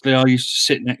 obviously I used to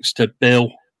sit next to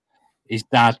Bill, his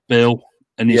dad Bill,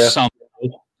 and his son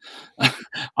Bill,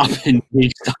 up in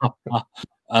East Upper.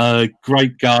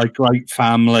 Great guy, great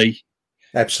family.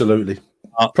 Absolutely.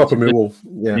 Proper Millwall.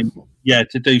 Yeah,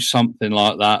 to do something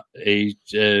like that is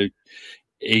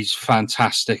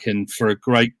fantastic, and for a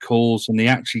great cause. And he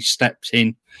actually stepped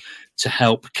in to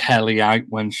help Kelly out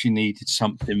when she needed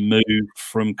something moved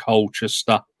from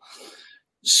Colchester.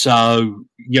 So,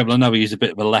 yeah, well, I know he's a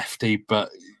bit of a lefty, but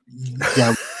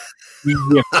listen,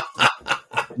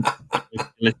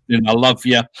 I love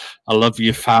you. I love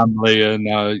your family, and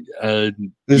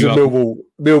there's a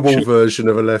Millwall version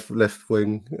of a left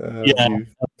wing.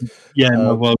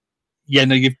 Well,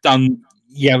 no, you've done.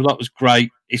 Yeah, well, that was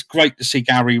great. It's great to see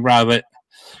Gary Rowett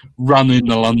running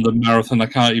the London Marathon. I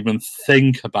can't even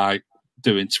think about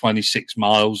doing 26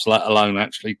 miles, let alone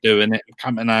actually doing it.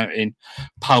 Coming out in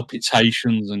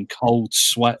palpitations and cold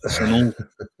sweats and all.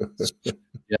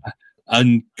 Yeah.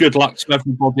 And good luck to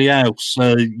everybody else.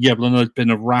 Well, there's been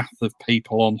a wrath of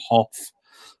people on Hoff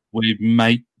with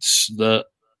mates that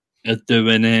are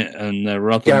doing it, and there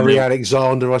are other Gary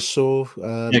Alexander I saw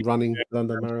running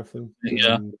London Marathon.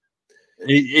 Yeah.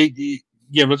 I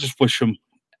just wish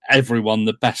everyone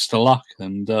the best of luck,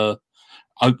 and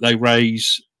hope they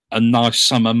raise a nice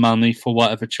sum of money for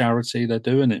whatever charity they're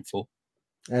doing it for.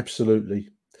 Absolutely.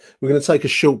 We're going to take a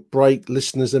short break,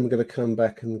 listeners, then we're going to come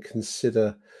back and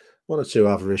consider one or two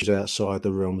other issues outside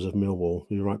the realms of Millwall. We'll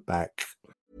be right back.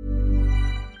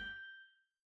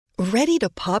 Ready to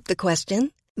pop the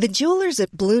question? The jewelers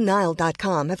at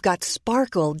BlueNile.com have got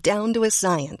sparkle down to a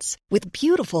science with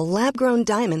beautiful lab-grown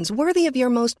diamonds worthy of your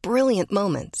most brilliant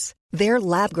moments. Their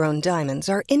lab-grown diamonds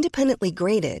are independently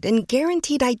graded and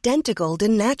guaranteed identical to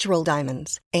natural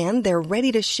diamonds, and they're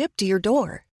ready to ship to your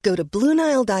door. Go to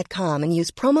BlueNile.com and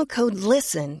use promo code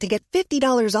LISTEN to get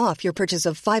 $50 off your purchase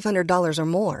of $500 or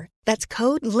more. That's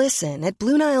code LISTEN at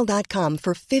BlueNile.com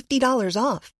for $50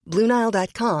 off.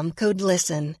 BlueNile.com, code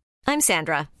LISTEN. I'm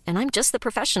Sandra, and I'm just the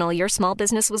professional your small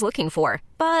business was looking for.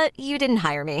 But you didn't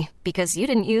hire me because you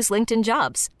didn't use LinkedIn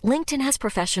Jobs. LinkedIn has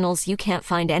professionals you can't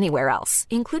find anywhere else,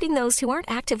 including those who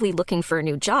aren't actively looking for a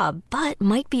new job, but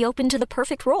might be open to the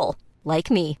perfect role, like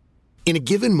me. In a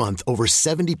given month, over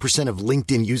 70% of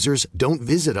LinkedIn users don't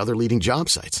visit other leading job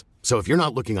sites. So if you're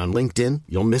not looking on LinkedIn,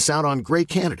 you'll miss out on great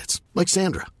candidates like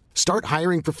Sandra. Start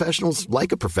hiring professionals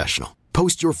like a professional.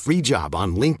 Post your free job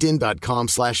on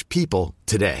linkedin.com/people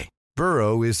today.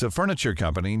 Burrow is a furniture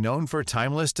company known for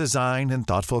timeless design and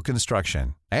thoughtful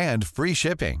construction and free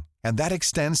shipping, and that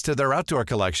extends to their outdoor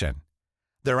collection.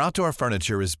 Their outdoor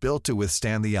furniture is built to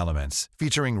withstand the elements,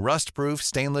 featuring rust-proof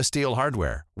stainless steel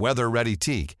hardware, weather-ready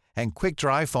teak, and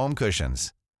quick-dry foam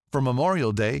cushions. For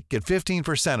Memorial Day, get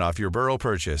 15% off your Burrow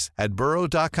purchase at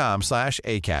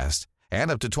burrow.com/ACAST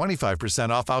and up to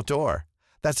 25% off outdoor.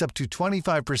 That's up to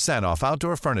 25% off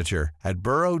outdoor furniture at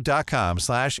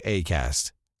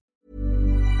burrow.com/ACAST.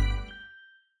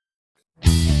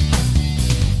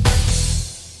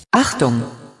 Achtung,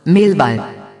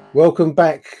 Mehlball. Welcome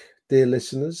back, dear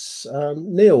listeners.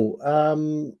 Neil,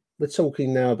 we're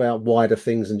talking now about wider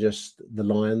things than just the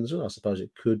Lions. Well, I suppose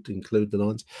it could include the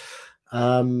Lions.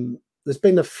 There's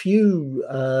been a few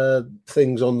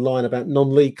things online about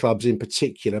non-league clubs in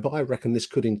particular, but I reckon this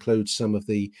could include some of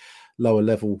the lower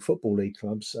level football league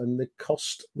clubs, and the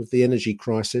cost of the energy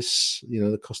crisis,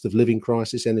 the cost of living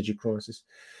crisis, energy crisis,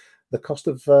 the cost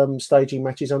of staging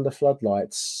matches under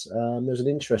floodlights. There's an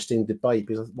interesting debate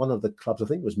because one of the clubs, I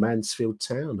think it was Mansfield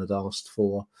Town, had asked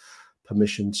for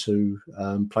permission to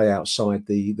play outside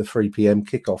the 3 p.m.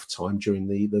 kickoff time during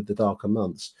the darker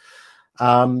months.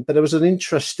 But there was an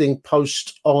interesting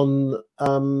post on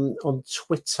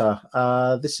Twitter.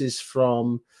 This is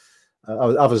from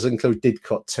others include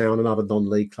Didcot Town and other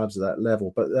non-league clubs at that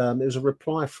level. But it was a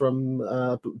reply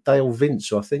from Dale Vince,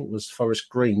 who I think was Forest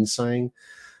Green, saying,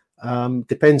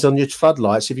 depends on your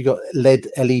floodlights. If you've got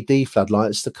LED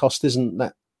floodlights, the cost isn't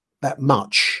that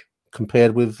much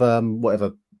compared with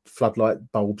whatever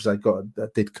floodlight bulbs they've got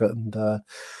at Didcot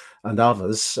and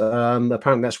others.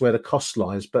 Apparently that's where the cost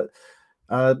lies. But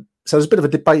so there's a bit of a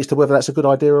debate as to whether that's a good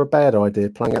idea or a bad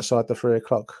idea, playing outside the 3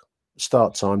 o'clock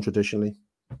start time traditionally.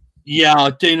 Yeah, I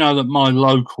do know that my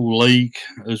local league,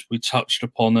 as we touched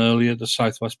upon earlier, the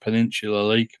Southwest Peninsula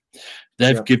League,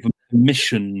 they've given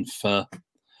permission for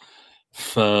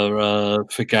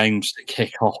games to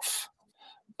kick off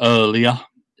earlier,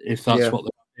 if that's what they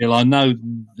feel. I know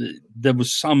there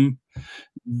was some.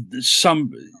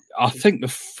 I think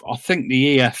the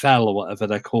EFL or whatever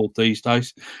they're called these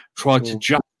days tried to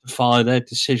justify their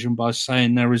decision by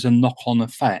saying there is a knock-on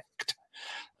effect.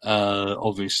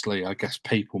 Obviously, I guess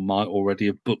people might already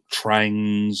have booked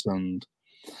trains and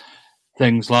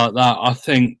things like that. I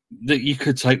think that you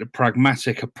could take the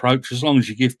pragmatic approach as long as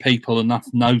you give people enough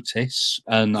notice.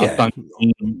 And I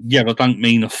don't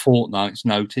mean a fortnight's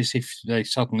notice. If they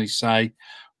suddenly say,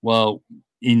 well,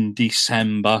 in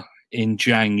December, in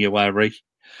January,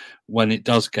 when it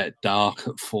does get dark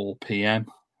at 4 p.m,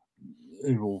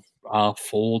 or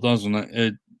R4, doesn't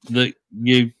it? That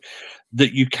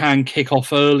you can kick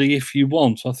off early if you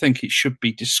want. I think it should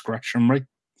be discretionary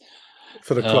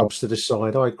for the clubs to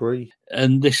decide. I agree.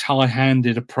 And this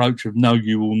high-handed approach of no,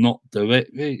 you will not do it.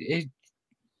 It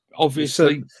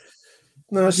obviously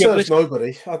No, it serves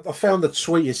nobody. I found the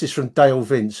tweet. This is from Dale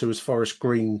Vince, who was Forest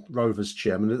Green Rovers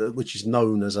chairman, which is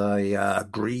known as a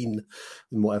green,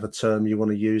 in whatever term you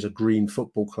want to use, a green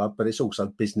football club, but it's also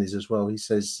business as well. He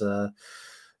says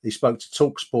he spoke to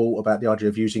TalkSport about the idea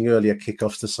of using earlier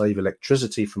kickoffs to save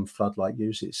electricity from floodlight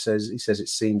use. He says it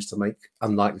seems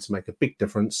unlikely to make a big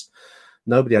difference.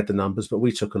 Nobody had the numbers, but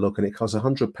we took a look, and it costs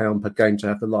 £100 per game to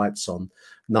have the lights on.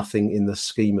 Nothing in the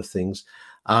scheme of things.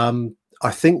 I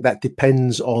think that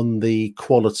depends on the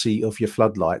quality of your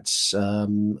floodlights.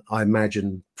 I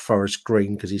imagine Forest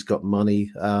Green, because he's got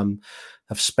money, have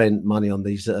spent money on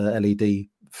these LED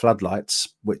floodlights,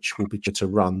 which will be good to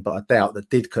run. But I doubt that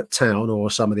Didcot Town or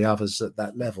some of the others at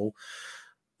that level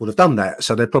would have done that.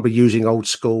 So they're probably using old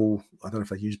school, I don't know if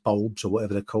they use bulbs or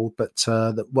whatever they're called, but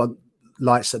that one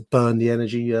lights that burn the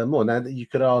energy more. Now, you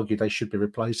could argue they should be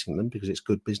replacing them because it's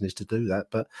good business to do that.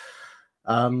 But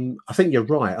I think you're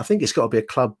right. I think it's got to be a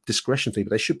club discretion thing,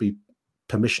 but they should be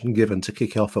permission given to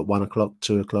kick off at 1 o'clock,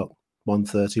 2 o'clock,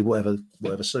 1:30,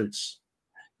 whatever suits.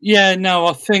 Yeah, no,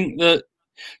 I think that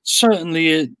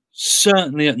certainly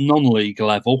at non-league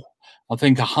level, I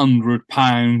think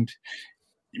 £100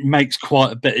 makes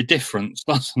quite a bit of difference,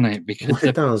 doesn't it? Because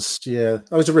it does, yeah.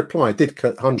 That was a reply. Did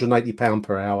cut £180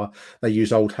 per hour. They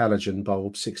use old halogen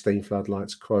bulbs, 16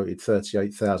 floodlights, quoted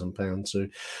 £38,000 to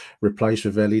replace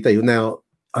with LED. Now,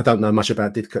 I don't know much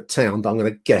about Didcot Town, but I'm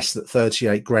going to guess that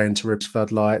 38 grand to replace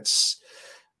floodlights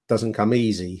doesn't come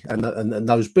easy. And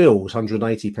those bills,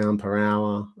 £180 per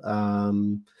hour,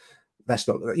 that's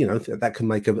not, that can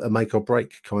make a make or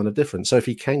break kind of difference. So if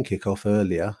you can kick off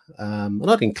earlier, and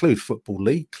I'd include football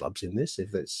league clubs in this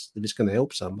if it's going to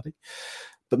help somebody,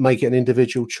 but make it an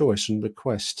individual choice and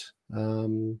request. Back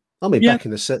in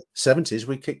the 70s,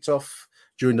 we kicked off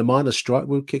during the miners' strike.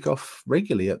 We'd kick off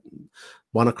regularly at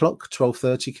 1 o'clock,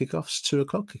 12:30 kickoffs, 2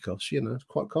 o'clock kickoffs. It's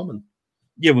quite common.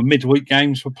 Yeah, well, midweek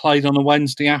games were played on a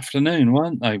Wednesday afternoon,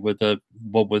 weren't they? With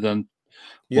an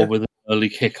early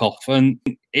kickoff, and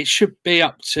it should be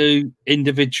up to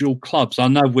individual clubs. I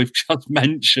know we've just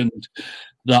mentioned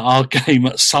that our game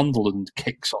at Sunderland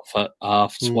kicks off at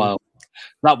 12:30.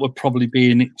 That would probably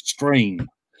be an extreme.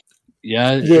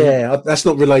 Yeah, that's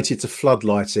not related to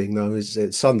floodlighting, though. Is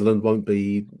it? Sunderland won't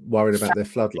be worried about their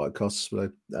floodlight costs.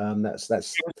 But, that's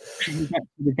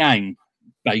the game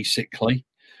basically,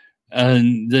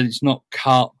 and that it's not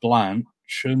carte blanche.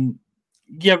 And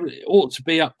yeah, it ought to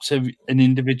be up to an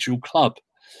individual club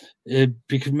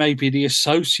because maybe the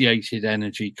associated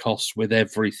energy costs with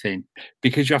everything,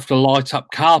 because you have to light up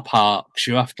car parks,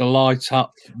 you have to light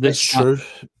up this. That's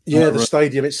true. Yeah, the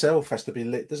stadium itself has to be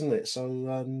lit, doesn't it? So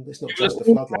it's not just the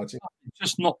floodlighting. It's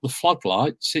just not the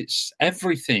floodlights, it's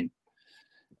everything.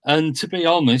 And to be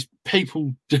honest,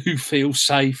 people do feel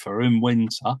safer in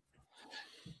winter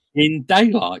in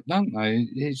daylight, don't they?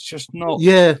 It's just not.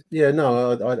 Yeah,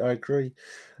 no, I agree.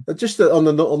 Just on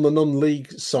the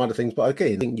non-league side of things, but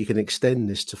again, I think you can extend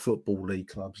this to football league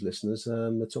clubs, listeners.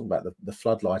 We're talking about the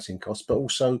floodlighting costs, but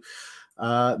also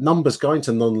numbers going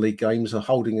to non-league games are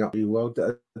holding up well,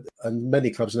 and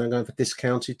many clubs are now going for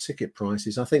discounted ticket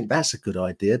prices. I think that's a good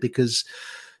idea because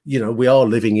we are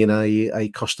living in a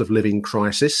cost of living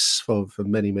crisis for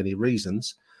many, many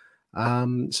reasons.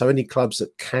 So any clubs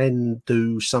that can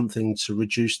do something to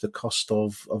reduce the cost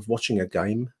of watching a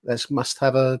game, that must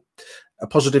have a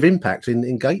positive impact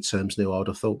in gate terms, Neil, I would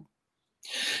have thought.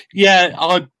 Yeah,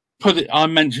 I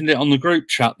mentioned it on the group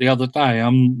chat the other day.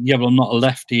 I'm not a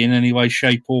lefty in any way,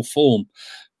 shape or form,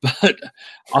 but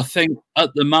I think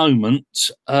at the moment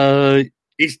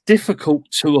it's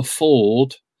difficult to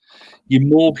afford your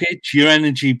mortgage, your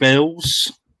energy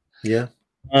bills. Yeah.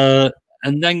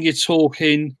 And then you're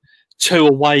talking 2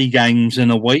 away games in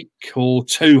a week or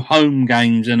 2 home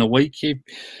games in a week.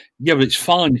 But it's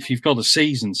fine if you've got a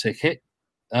season ticket,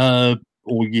 or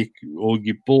you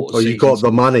bought. Or you got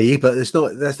the money, but it's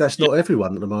not. That's not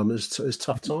everyone at the moment. There's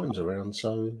tough times around.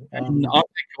 So and I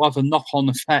think it'll have a knock-on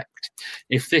effect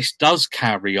if this does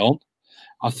carry on.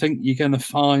 I think you're going to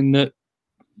find that.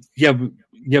 Well,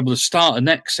 the start of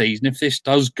next season, if this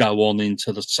does go on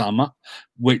into the summer,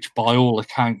 which by all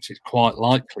accounts is quite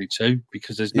likely to,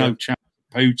 because there's no chance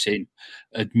of Putin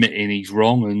admitting he's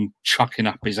wrong and chucking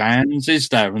up his hands, is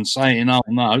there, and saying, oh,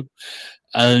 no,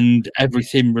 and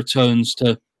everything returns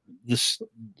to this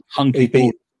hunky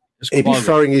dory. He'd be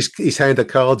throwing his hand of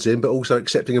cards in, but also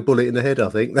accepting a bullet in the head, I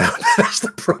think. That's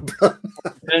the problem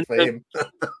for him.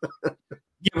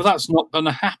 Yeah, but that's not going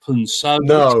to happen. So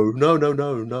no.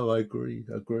 I agree.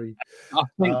 I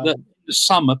think that in the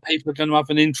summer people are going to have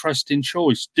an interesting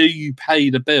choice. Do you pay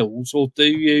the bills, or do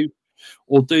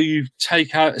you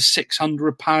take out a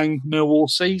 £600 Millwall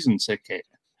season ticket?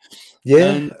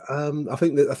 Yeah, I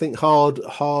think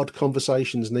hard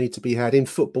conversations need to be had in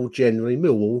football generally.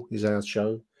 Millwall is our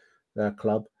show, our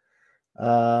club,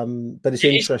 but it's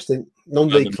interesting.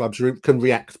 Non-league clubs can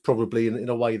react probably in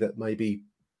a way that maybe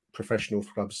professional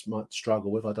clubs might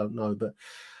struggle with. I don't know, but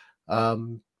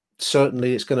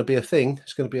certainly it's going to be a thing.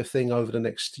 It's going to be a thing over the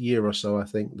next year or so. I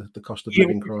think the cost of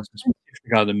living crisis. If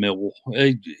you go to Millwall,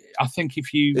 I think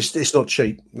if you, it's not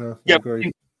cheap. No, I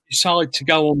agree. Decide to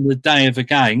go on the day of a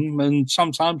game, and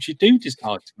sometimes you do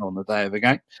decide to go on the day of a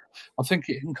game, I think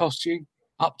it can cost you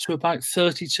up to about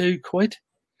 32 quid.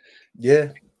 Yeah,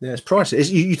 it's pricey.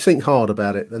 You think hard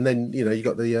about it, and then you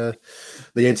got the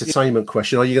entertainment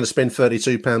question: are you going to spend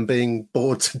 £32 being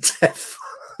bored to death?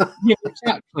 Yeah,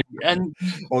 exactly, and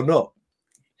or not?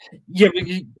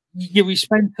 Yeah, we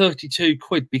spend 32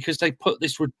 quid because they put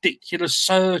this ridiculous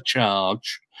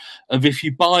surcharge of if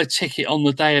you buy a ticket on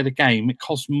the day of the game, it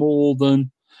costs more than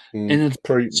in a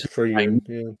premium.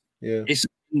 Yeah.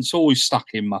 It's always stuck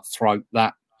in my throat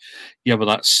that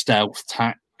that stealth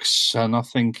tax, and I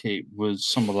think it was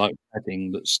some of that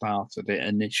heading that started it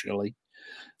initially.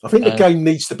 I think the game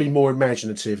needs to be more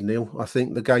imaginative, Neil. I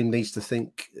think the game needs to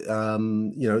think,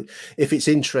 if it's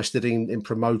interested in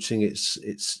promoting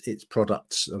its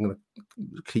products. I'm going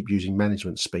to keep using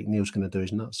management speak. Neil's going to do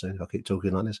his nuts soon. I keep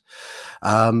talking like this.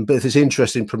 But if it's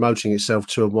interested in promoting itself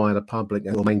to a wider public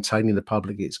or maintaining the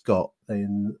public it's got,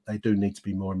 then they do need to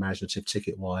be more imaginative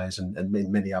ticket-wise and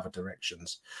in many other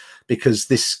directions. Because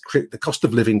the cost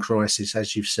of living crisis,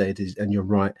 as you've said, and you're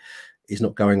right, is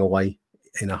not going away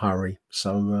in a hurry,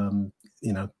 so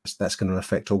that's going to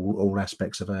affect all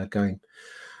aspects of our game.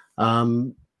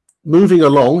 Moving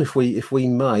along, if we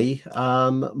may,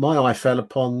 my eye fell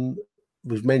upon,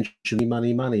 we've mentioned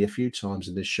money a few times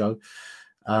in this show.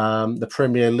 The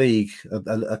Premier League,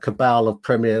 a cabal of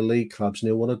Premier League clubs,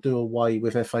 Neil, want to do away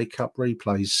with FA Cup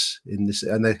replays in this,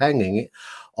 and they're hanging it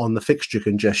on the fixture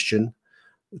congestion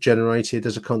generated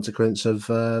as a consequence of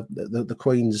the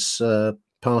Queen's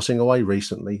passing away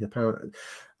recently, apparently,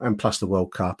 and plus the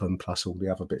World Cup and plus all the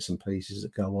other bits and pieces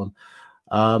that go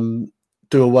on.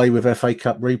 Do away with FA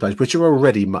Cup replays, which are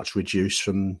already much reduced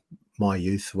from my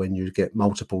youth when you get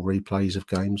multiple replays of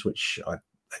games, which I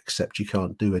accept you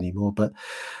can't do anymore. But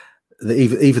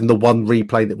even the one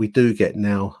replay that we do get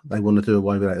now, they want to do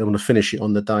away with that. They want to finish it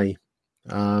on the day.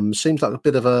 Seems like a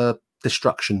bit of a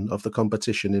destruction of the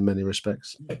competition in many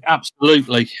respects.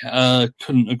 Absolutely.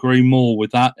 Couldn't agree more with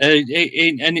that. And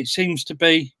it seems to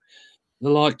be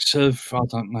the likes of, I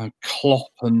don't know,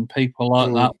 Klopp and people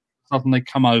like that. Suddenly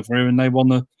come over here and they want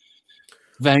to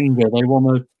Wenger. They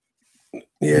want to...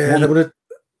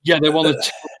 they want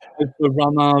to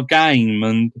run our game.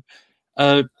 And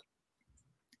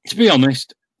to be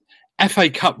honest,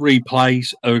 FA Cup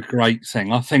replays are a great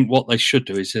thing. I think what they should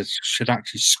do is they should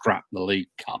actually scrap the League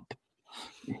Cup.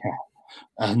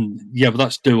 But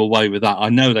let's do away with that. I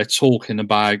know they're talking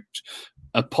about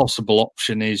a possible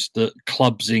option is that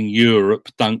clubs in Europe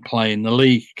don't play in the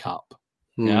League Cup.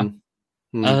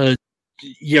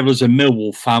 As a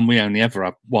Millwall fan, we only ever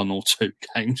have 1 or 2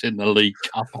 games in the League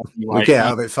Cup. Anyway. We get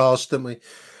out of it fast, don't we?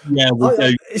 Yeah,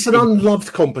 it's an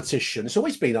unloved competition. It's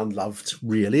always been unloved,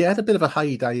 really. It had a bit of a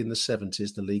heyday in the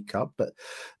 70s, the League Cup, but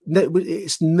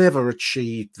it's never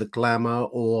achieved the glamour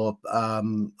or,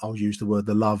 I'll use the word,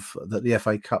 the love that the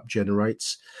FA Cup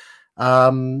generates.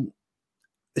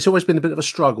 It's always been a bit of a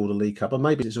struggle, the League Cup, and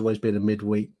maybe it's always been a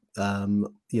midweek,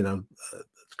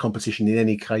 competition in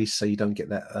any case, so you don't get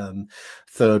that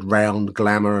third round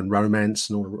glamour and romance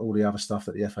and all the other stuff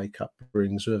that the FA Cup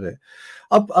brings with it.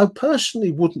 I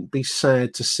personally wouldn't be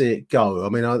sad to see it go. I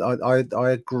mean, I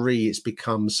agree it's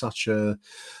become such a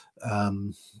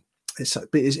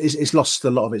it's lost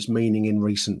a lot of its meaning in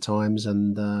recent times,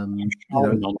 and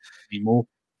not anymore.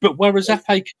 But whereas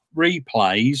FA Cup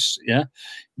replays,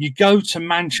 you go to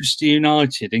Manchester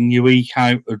United and you eke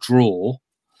out a draw.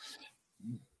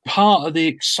 Part of the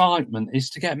excitement is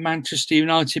to get Manchester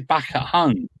United back at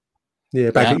home.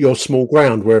 Yeah, back at your small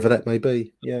ground, wherever that may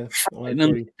be. Yeah, I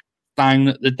agree. Down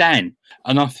at the Den.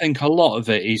 And I think a lot of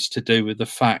it is to do with the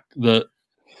fact that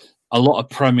a lot of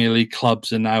Premier League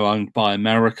clubs are now owned by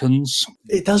Americans.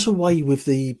 It does away with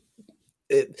the...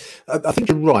 I think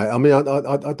you're right. I mean,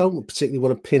 I don't particularly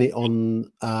want to pin it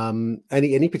on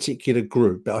any particular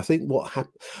group, but I think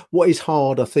what is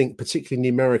hard, I think, particularly in the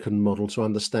American model to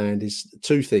understand is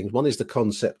 2 things. One is the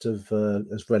concept of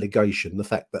as relegation, the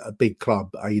fact that a big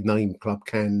club, a named club,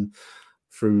 can,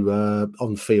 through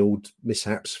on-field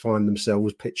mishaps, find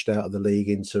themselves pitched out of the league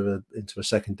into a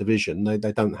second division.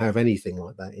 They don't have anything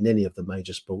like that in any of the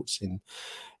major sports in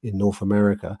North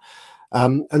America.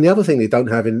 And the other thing they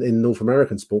don't have in North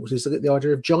American sports is the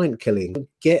idea of giant killing.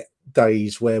 Get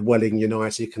days where Welling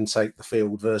United can take the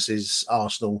field versus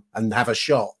Arsenal and have a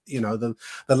shot. The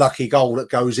lucky goal that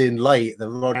goes in late, the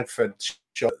Rodford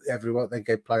shot. Everyone they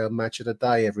get play a match of the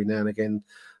day every now and again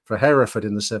for Hereford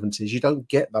in the 70s. You don't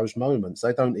get those moments.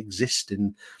 They don't exist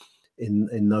in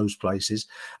those places,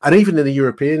 and even in the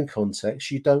European context,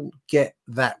 you don't get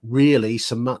that really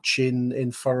so much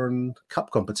in foreign cup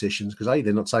competitions because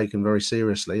they're not taken very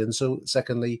seriously, and so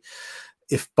secondly,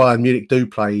 if Bayern Munich do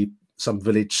play some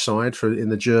village side in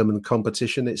the German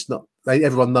competition, it's not.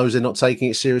 Everyone knows they're not taking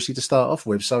it seriously to start off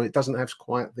with, so it doesn't have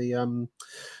quite the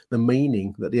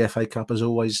meaning that the FA Cup has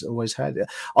always had.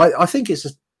 I think it's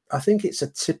a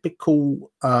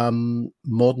typical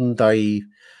modern day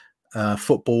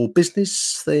football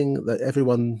business thing that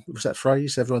everyone was that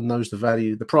phrase. Everyone knows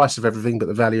the price of everything, but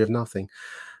the value of nothing.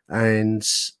 And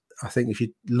I think if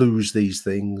you lose these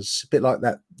things, a bit like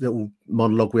that little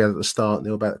monologue we had at the start,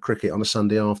 Neil, about cricket on a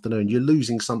Sunday afternoon, you're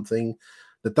losing something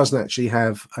that doesn't actually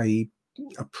have a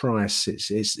price.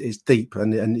 It's deep,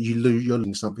 and you're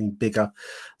losing something bigger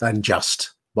than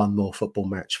just one more football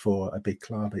match for a big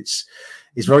club. It's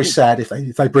very sad if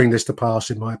they bring this to pass,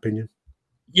 in my opinion.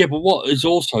 Yeah, but what is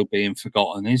also being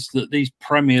forgotten is that these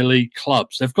Premier League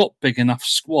clubs, they've got big enough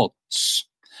squads.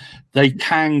 They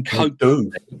can cope.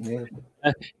 Yeah.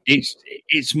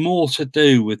 It's more to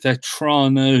do with they're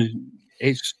trying to.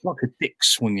 It's like a dick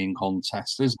swinging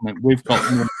contest, isn't it? We've got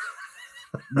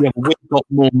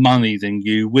more money than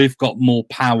you. We've got more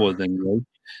power than you.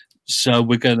 So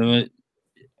we're going to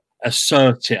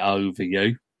assert it over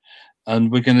you.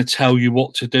 And we're going to tell you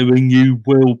what to do, and you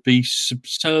will be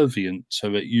subservient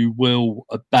to it. You will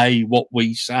obey what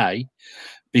we say,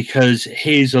 because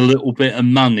here's a little bit of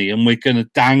money, and we're going to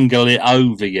dangle it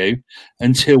over you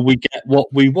until we get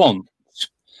what we want.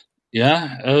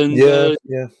 Yeah, and yeah.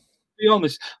 To be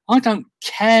honest, I don't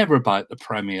care about the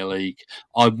Premier League.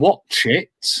 I watch it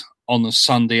on a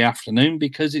Sunday afternoon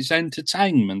because it's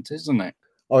entertainment, isn't it?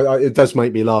 It does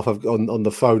make me laugh. On the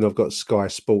phone, I've got Sky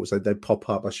Sports. They pop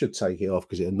up. I should take it off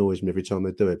because it annoys me every time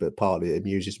they do it. But partly it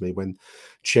amuses me when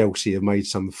Chelsea have made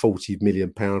some £40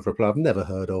 million for a player I've never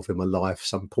heard of in my life.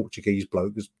 Some Portuguese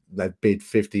bloke they bid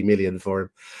 $50 million for him.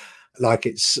 Like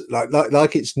it's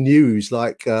like it's news.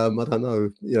 I don't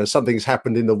know. Something's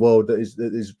happened in the world that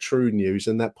is true news,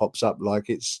 and that pops up like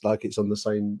it's on the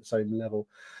same level.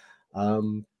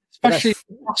 Especially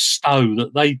Gusto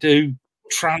that they do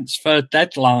transfer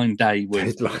deadline day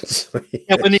with.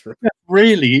 When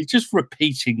it's just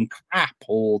repeating crap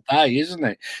all day, isn't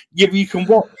it? You can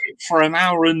watch it for an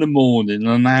hour in the morning,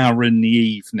 an hour in the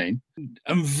evening,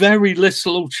 and very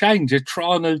little will change. They're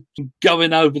trying to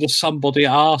going over to somebody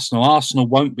at Arsenal. Arsenal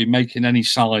won't be making any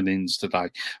signings today,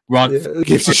 right? Who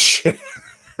gives a shit?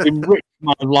 Enrich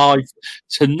my life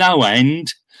to no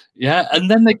end, yeah, and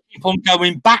then they keep on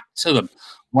going back to them.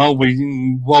 Well,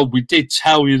 we did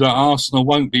tell you that Arsenal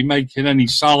won't be making any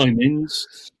signings.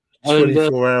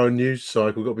 24-hour news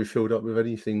cycle got to be filled up with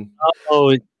anything.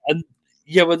 Well,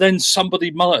 then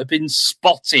somebody might have been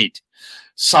spotted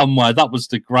somewhere. That was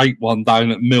the great one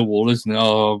down at Millwall, isn't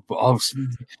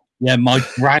it? My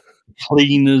grand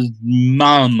cleaner's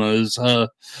mum has.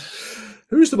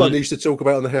 Who's the one who used to talk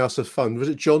about on the House of Fun? Was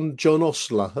it John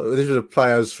Ostler? These were the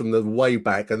players from the way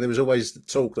back, and there was always the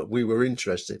talk that we were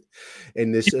interested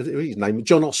in this. His name,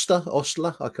 John Ostler.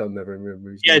 I can't never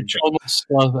remember his name. John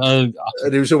Ostler.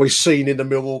 And he was always seen in the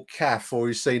Millwall Cafe, or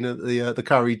he's seen at the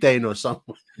Curry Den or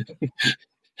something.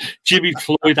 Jimmy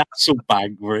Floyd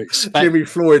Hasselbank were expecting. Jimmy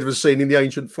Floyd was seen in the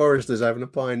Ancient Foresters having a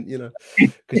pint,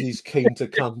 because he's keen to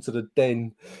come to the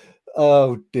Den.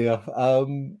 Oh dear.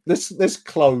 Let's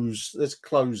close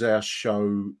our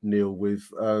show, Neil, with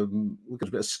we've got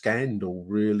a bit of scandal,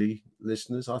 really,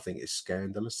 listeners. I think it's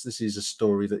scandalous. This is a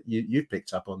story that you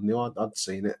picked up on, Neil. I'd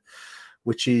seen it,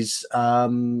 which is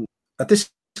a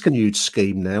discontinued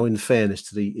scheme now, in fairness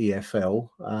to the EFL.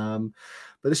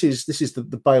 But this is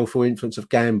the baleful influence of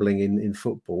gambling in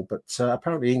football. But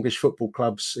apparently English Football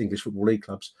League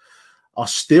clubs are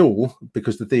still,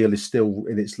 because the deal is still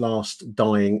in its last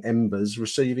dying embers,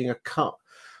 receiving a cut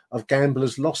of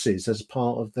gamblers' losses as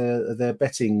part of their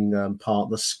betting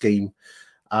partner scheme.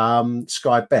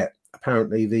 Sky Bet,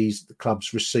 apparently the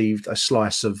clubs received a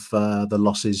slice of the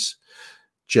losses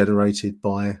generated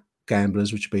by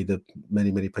gamblers, which would be the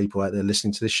many, many people out there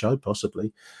listening to this show,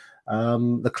 possibly.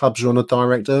 The clubs are on a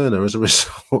direct earner as a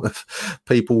result of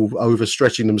people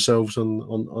overstretching themselves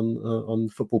on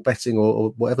football betting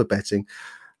or whatever betting.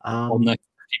 On the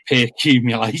GP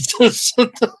accumulators.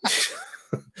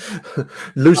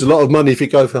 lose a lot of money if you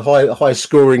go for high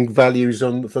scoring values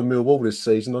for Millwall this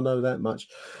season. I know that much.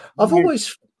 I've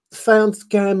always found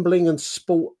gambling and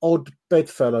sport odd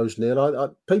bedfellows,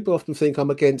 Neil. People often think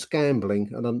I'm against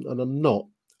gambling, and I'm not.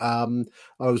 I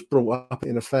was brought up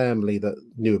in a family that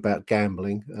knew about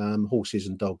gambling, horses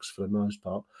and dogs for the most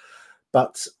part.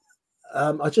 But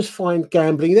I just find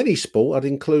gambling in any sport, I'd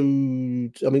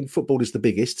include, football is the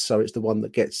biggest, so it's the one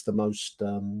that gets the most,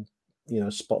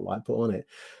 spotlight put on it.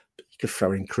 But you could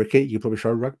throw in cricket, you could probably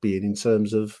throw rugby in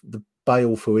terms of the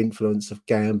baleful influence of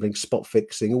gambling, spot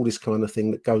fixing, all this kind of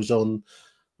thing that goes on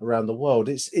around the world.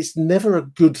 It's never a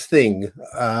good thing,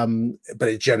 but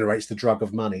it generates the drug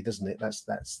of money, doesn't it? That's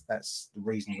the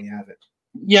reason we have it.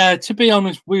 Yeah, to be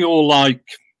honest, we all like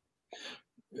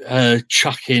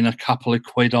chuck in a couple of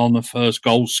quid on the first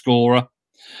goal scorer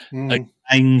at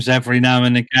games every now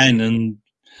and again,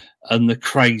 and the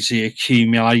crazy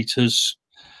accumulators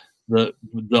that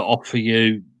offer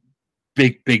you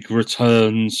big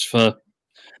returns for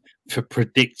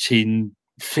predicting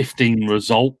 15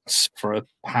 results for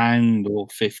 £1 or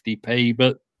 50p,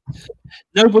 but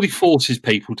nobody forces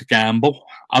people to gamble.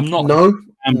 I'm not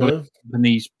gambling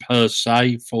companies per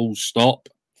se, full stop.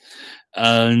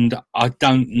 And I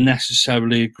don't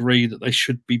necessarily agree that they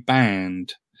should be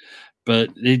banned, but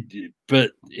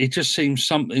it just seems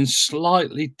something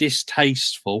slightly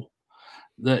distasteful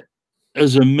that,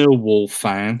 as a Millwall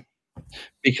fan,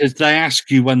 because they ask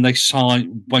you when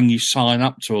you sign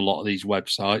up to a lot of these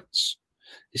websites,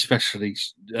 especially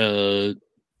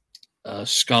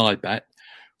Sky Bet,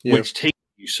 which team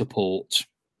you support.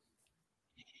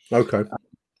 Okay.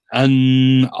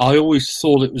 And I always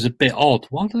thought it was a bit odd.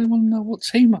 Why do they want to know what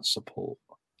team I support?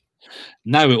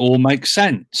 Now it all makes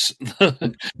sense.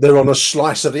 They're on a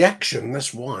slice of the action.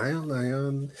 That's why,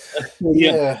 aren't they?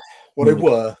 Yeah. Well, they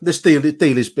were. This deal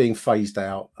is being phased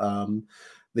out.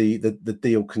 The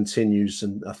deal continues,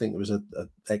 and I think it was a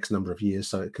X number of years,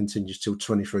 so it continues till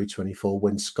 23-24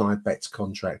 when Sky Bet's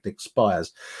contract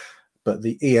expires. But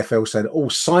the EFL said all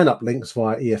sign-up links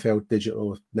via EFL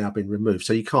Digital have now been removed.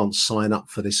 So you can't sign up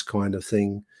for this kind of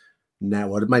thing now.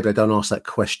 Or maybe they don't ask that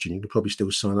question. You can probably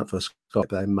still sign up for Sky, but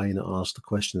they may not ask the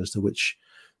question as to which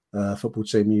football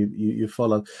team you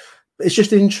follow. But it's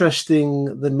just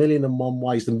interesting, the million and one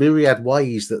ways, the myriad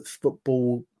ways that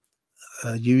football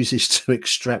uses to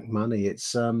extract money.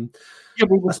 It's we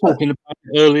were talking about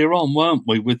it earlier on, weren't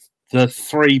we, with the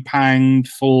 £3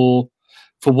 for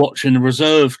watching a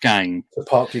reserve game. To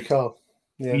park your car.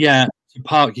 Yeah, to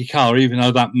park your car, even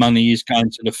though that money is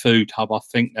going to the food hub. I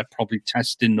think they're probably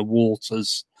testing the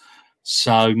waters.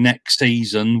 So next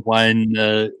season, when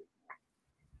they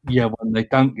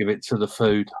don't give it to the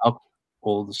food hub,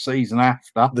 or the season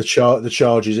after, the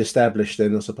charge is established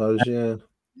then, I suppose. Yeah.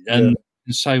 And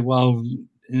say, well,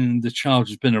 the charge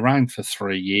has been around for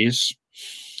 3 years.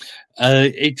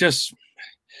 It just...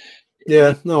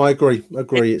 Yeah, no, I agree.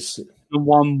 It's the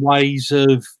one ways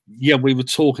of, we were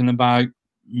talking about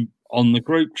on the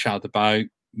group chat about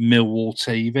Millwall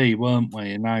TV, weren't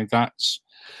we? And now that's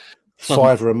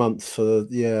 £5 a month for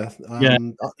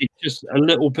it's just a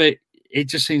little bit. It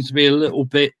just seems to be a little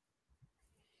bit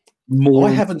more.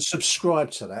 I haven't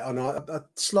subscribed to that, and I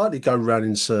slightly go round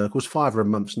in circles. £5 a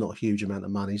month's not a huge amount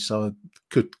of money, so I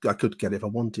could get it if I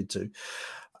wanted to.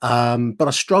 But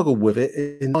I struggle with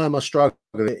it. And why am I struggling?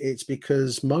 It's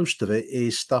because most of it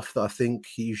is stuff that I think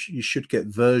you should get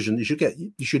version.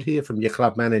 You should hear from your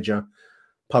club manager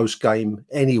post game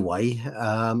anyway.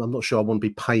 I'm not sure I want to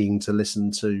be paying to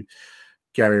listen to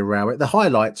Gary Rowett. The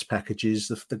highlights packages,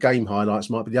 the game highlights,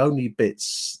 might be the only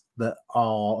bits that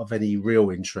are of any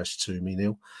real interest to me,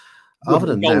 Neil. Other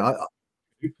than that,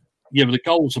 but the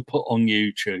goals are put on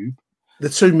YouTube. The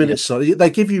 2 minutes, they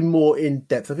give you more in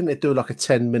depth. I think they do like a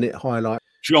 10-minute highlight.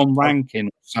 John Rankin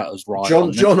sat us right.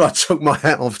 John, I took my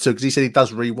hat off to because he said he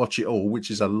does rewatch it all, which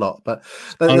is a lot. But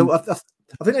I think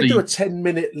they do a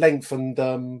 10-minute length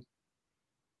and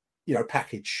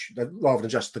package rather than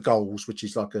just the goals, which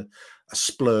is like a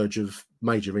splurge of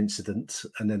major incident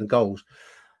and then the goals.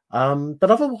 But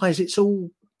otherwise, it's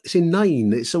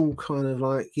inane. It's all kind of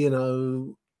like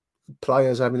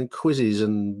players having quizzes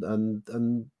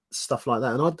and stuff like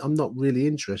that, and I'm not really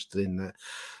interested in that.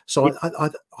 So I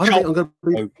think I'm going to be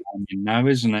programming now,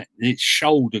 isn't it? It's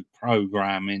shouldered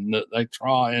programming that they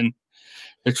try and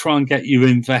get you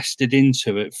invested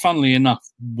into it. Funnily enough,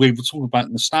 we were talking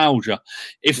about nostalgia.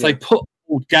 If they put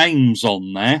old games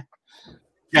on there,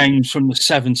 games from the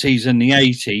 70s and the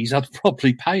 80s, I'd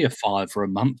probably pay £5 a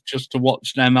month just to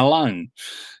watch them alone.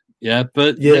 Yeah,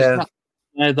 but there's nothing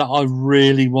there that I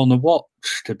really want to watch,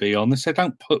 to be honest. They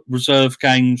don't put reserve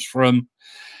games from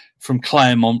from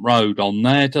Claremont Road on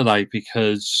there, do they?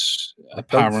 Because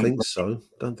apparently,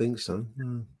 don't think so.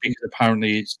 No. Because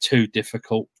apparently it's too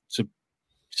difficult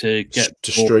to get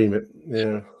to stream it.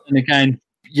 Yeah. And again,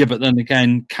 but then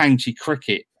again, county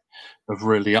cricket have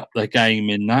really upped their game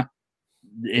in that.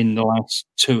 In the last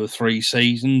 2 or 3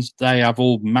 seasons, they have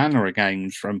all manner of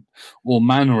games from all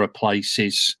manner of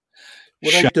places.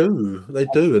 Well, they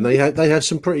do, and they have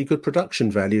some pretty good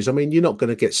production values. I mean, you're not going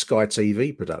to get Sky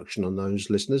TV production on those,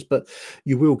 listeners, but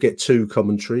you will get 2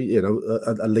 commentary, you know,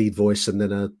 a lead voice and then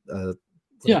what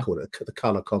do they call it, the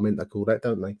colour comment, they call that,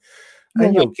 don't they?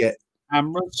 And you'll get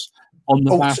cameras on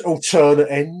the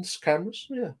alternate ends cameras,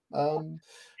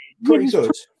 pretty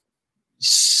good.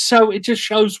 So it just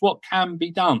shows what can be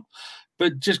done.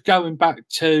 But just going back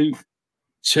to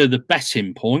the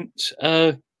betting point,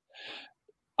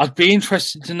 I'd be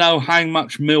interested to know how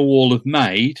much Millwall have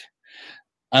made,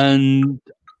 and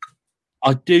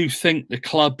I do think the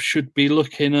club should be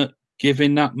looking at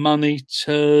giving that money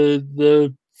to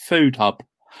the food hub,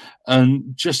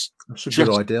 and that's a good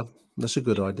idea. That's a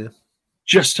good idea.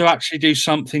 Just to actually do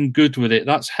something good with it.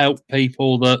 That's helped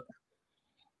people that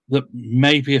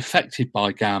may be affected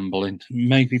by gambling.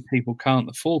 Maybe people can't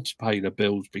afford to pay their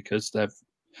bills because they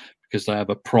have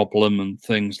a problem and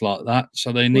things like that.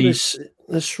 So they need.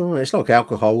 That's right. It's like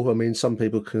alcohol. I mean, some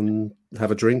people can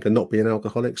have a drink and not be an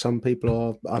alcoholic. Some people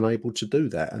are unable to do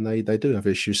that, and they do have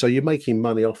issues. So you're making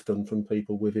money often from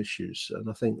people with issues. And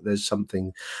I think there's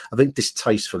something. I think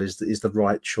distasteful is the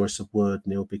right choice of word,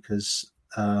 Neil, because.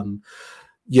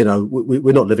 You know,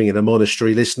 we're not living in a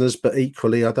monastery, listeners, but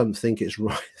equally, I don't think it's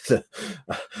right that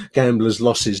gamblers'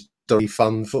 losses don't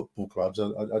fund football clubs.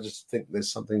 I just think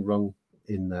there's something wrong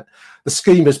in that. The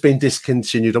scheme has been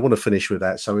discontinued. I want to finish with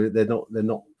that. So they're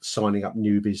not signing up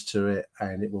newbies to it,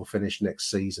 and it will finish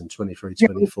next season,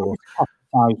 23-24.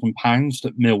 £1,000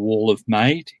 that Millwall have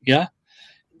made,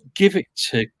 give it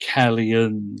to Kelly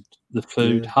and the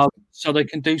food hub so they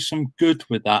can do some good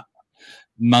with that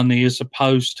money as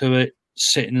opposed to it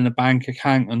sitting in a bank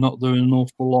account and not doing an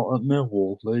awful lot at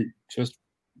Millwall.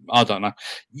 I don't know.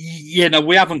 You know,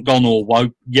 we haven't gone all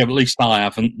woke. Yeah, at least I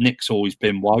haven't. Nick's always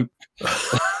been woke.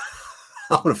 I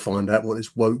want to find out what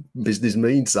this woke business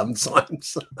means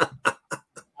sometimes.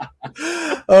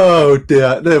 Oh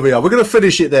dear, there we are. We're going to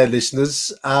finish it there,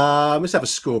 listeners. Let's have a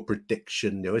score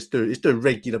prediction. Let's do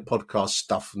regular podcast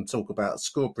stuff and talk about a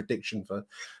score prediction for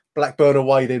Blackburn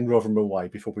away, then Rotherham away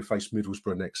before we face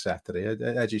Middlesbrough next Saturday.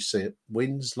 How do you see it?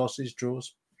 Wins, losses,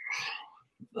 draws?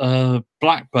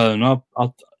 Blackburn,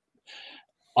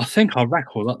 I think our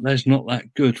record there's not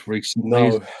that good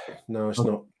recently. No, it's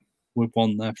not. We've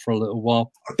won there for a little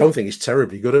while. I don't think it's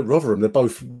terribly good at Rotherham. They're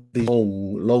both these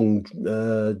long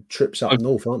trips up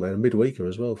north, aren't they? A midweeker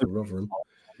as well for Rotherham.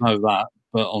 I know that,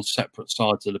 but on separate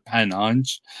sides of the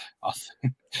Pennines, I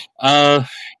think.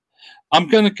 I'm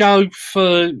going to go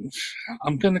for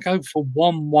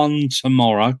 1-1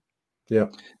 tomorrow. Yeah,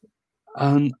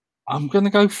 and I'm going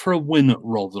to go for a win at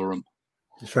Rotherham.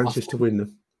 You fancy to win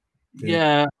them?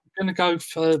 Yeah, I'm going to go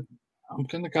for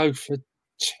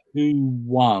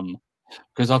 2-1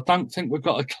 because I don't think we've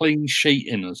got a clean sheet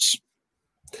in us.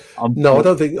 I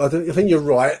don't think. I think you're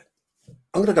right.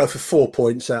 I'm going to go for 4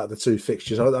 points out of the 2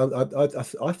 fixtures.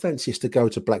 I fancy us to go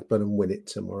to Blackburn and win it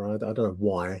tomorrow. I don't know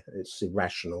why. It's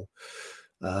irrational.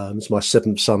 It's my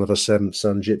 7th son of a 7th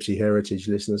son, Gypsy Heritage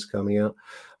listeners coming out.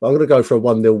 But I'm going to go for a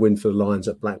 1-0 win for the Lions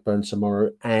at Blackburn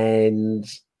tomorrow and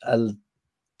a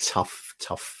tough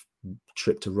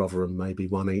trip to Rotherham, maybe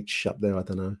 1 each up there. I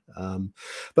don't know.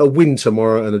 But a win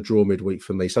tomorrow and a draw midweek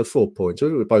for me. So 4 points.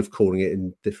 We're both calling it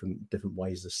in different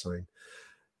ways the same.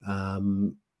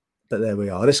 But there we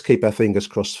are. Let's keep our fingers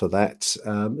crossed for that.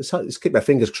 Let's keep our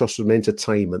fingers crossed for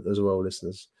entertainment as well,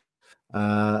 listeners.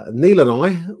 Neil and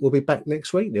I will be back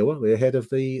next week, Neil, won't we? Ahead of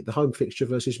the home fixture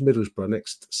versus Middlesbrough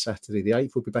next Saturday, the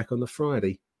 8th. We'll be back on the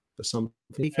Friday for some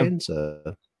weekends.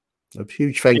 A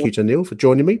huge thank you to Neil for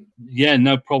joining me. Yeah,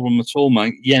 no problem at all,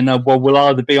 mate. Yeah, no, well, we'll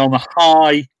either be on a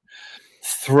high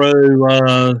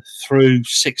through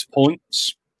 6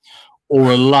 points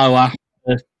or a low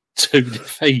after 2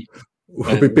 defeats.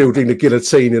 We'll be building the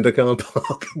guillotine in the car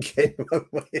park again, won't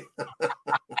we?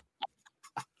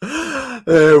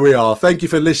 There we are. Thank you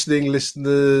for listening,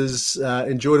 listeners.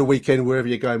 Enjoy the weekend wherever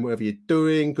you're going, whatever you're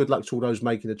doing. Good luck to all those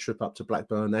making the trip up to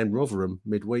Blackburn and Rotherham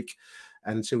midweek.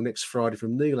 And until next Friday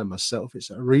from Neil and myself, it's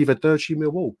Arrivederci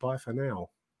Millwall. Bye for now.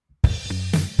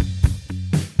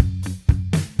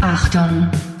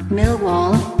 Achtung,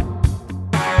 Millwall.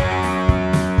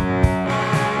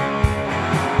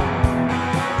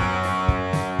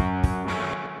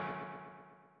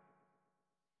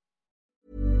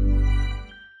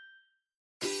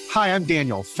 Hi, I'm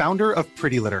Daniel, founder of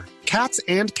Pretty Litter. Cats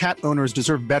and cat owners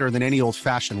deserve better than any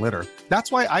old-fashioned litter.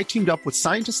 That's why I teamed up with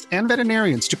scientists and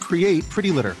veterinarians to create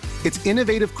Pretty Litter. Its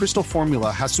innovative crystal formula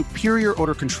has superior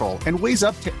odor control and weighs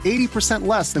up to 80%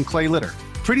 less than clay litter.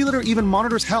 Pretty Litter even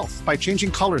monitors health by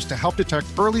changing colors to help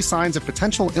detect early signs of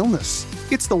potential illness.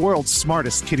 It's the world's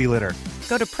smartest kitty litter.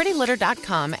 Go to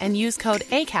prettylitter.com and use code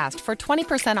ACAST for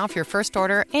 20% off your first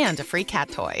order and a free cat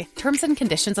toy. Terms and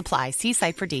conditions apply. See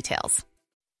site for details.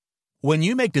 When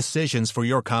you make decisions for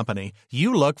your company,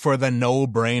 you look for the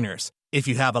no-brainers. If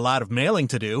you have a lot of mailing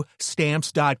to do,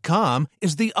 Stamps.com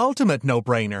is the ultimate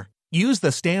no-brainer. Use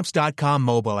the Stamps.com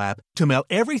mobile app to mail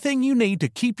everything you need to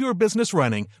keep your business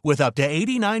running with up to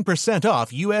 89%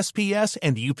 off USPS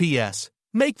and UPS.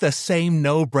 Make the same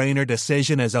no-brainer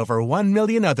decision as over 1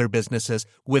 million other businesses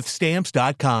with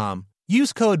Stamps.com.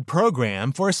 Use code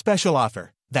PROGRAM for a special offer.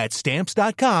 That's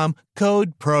Stamps.com,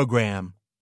 code PROGRAM.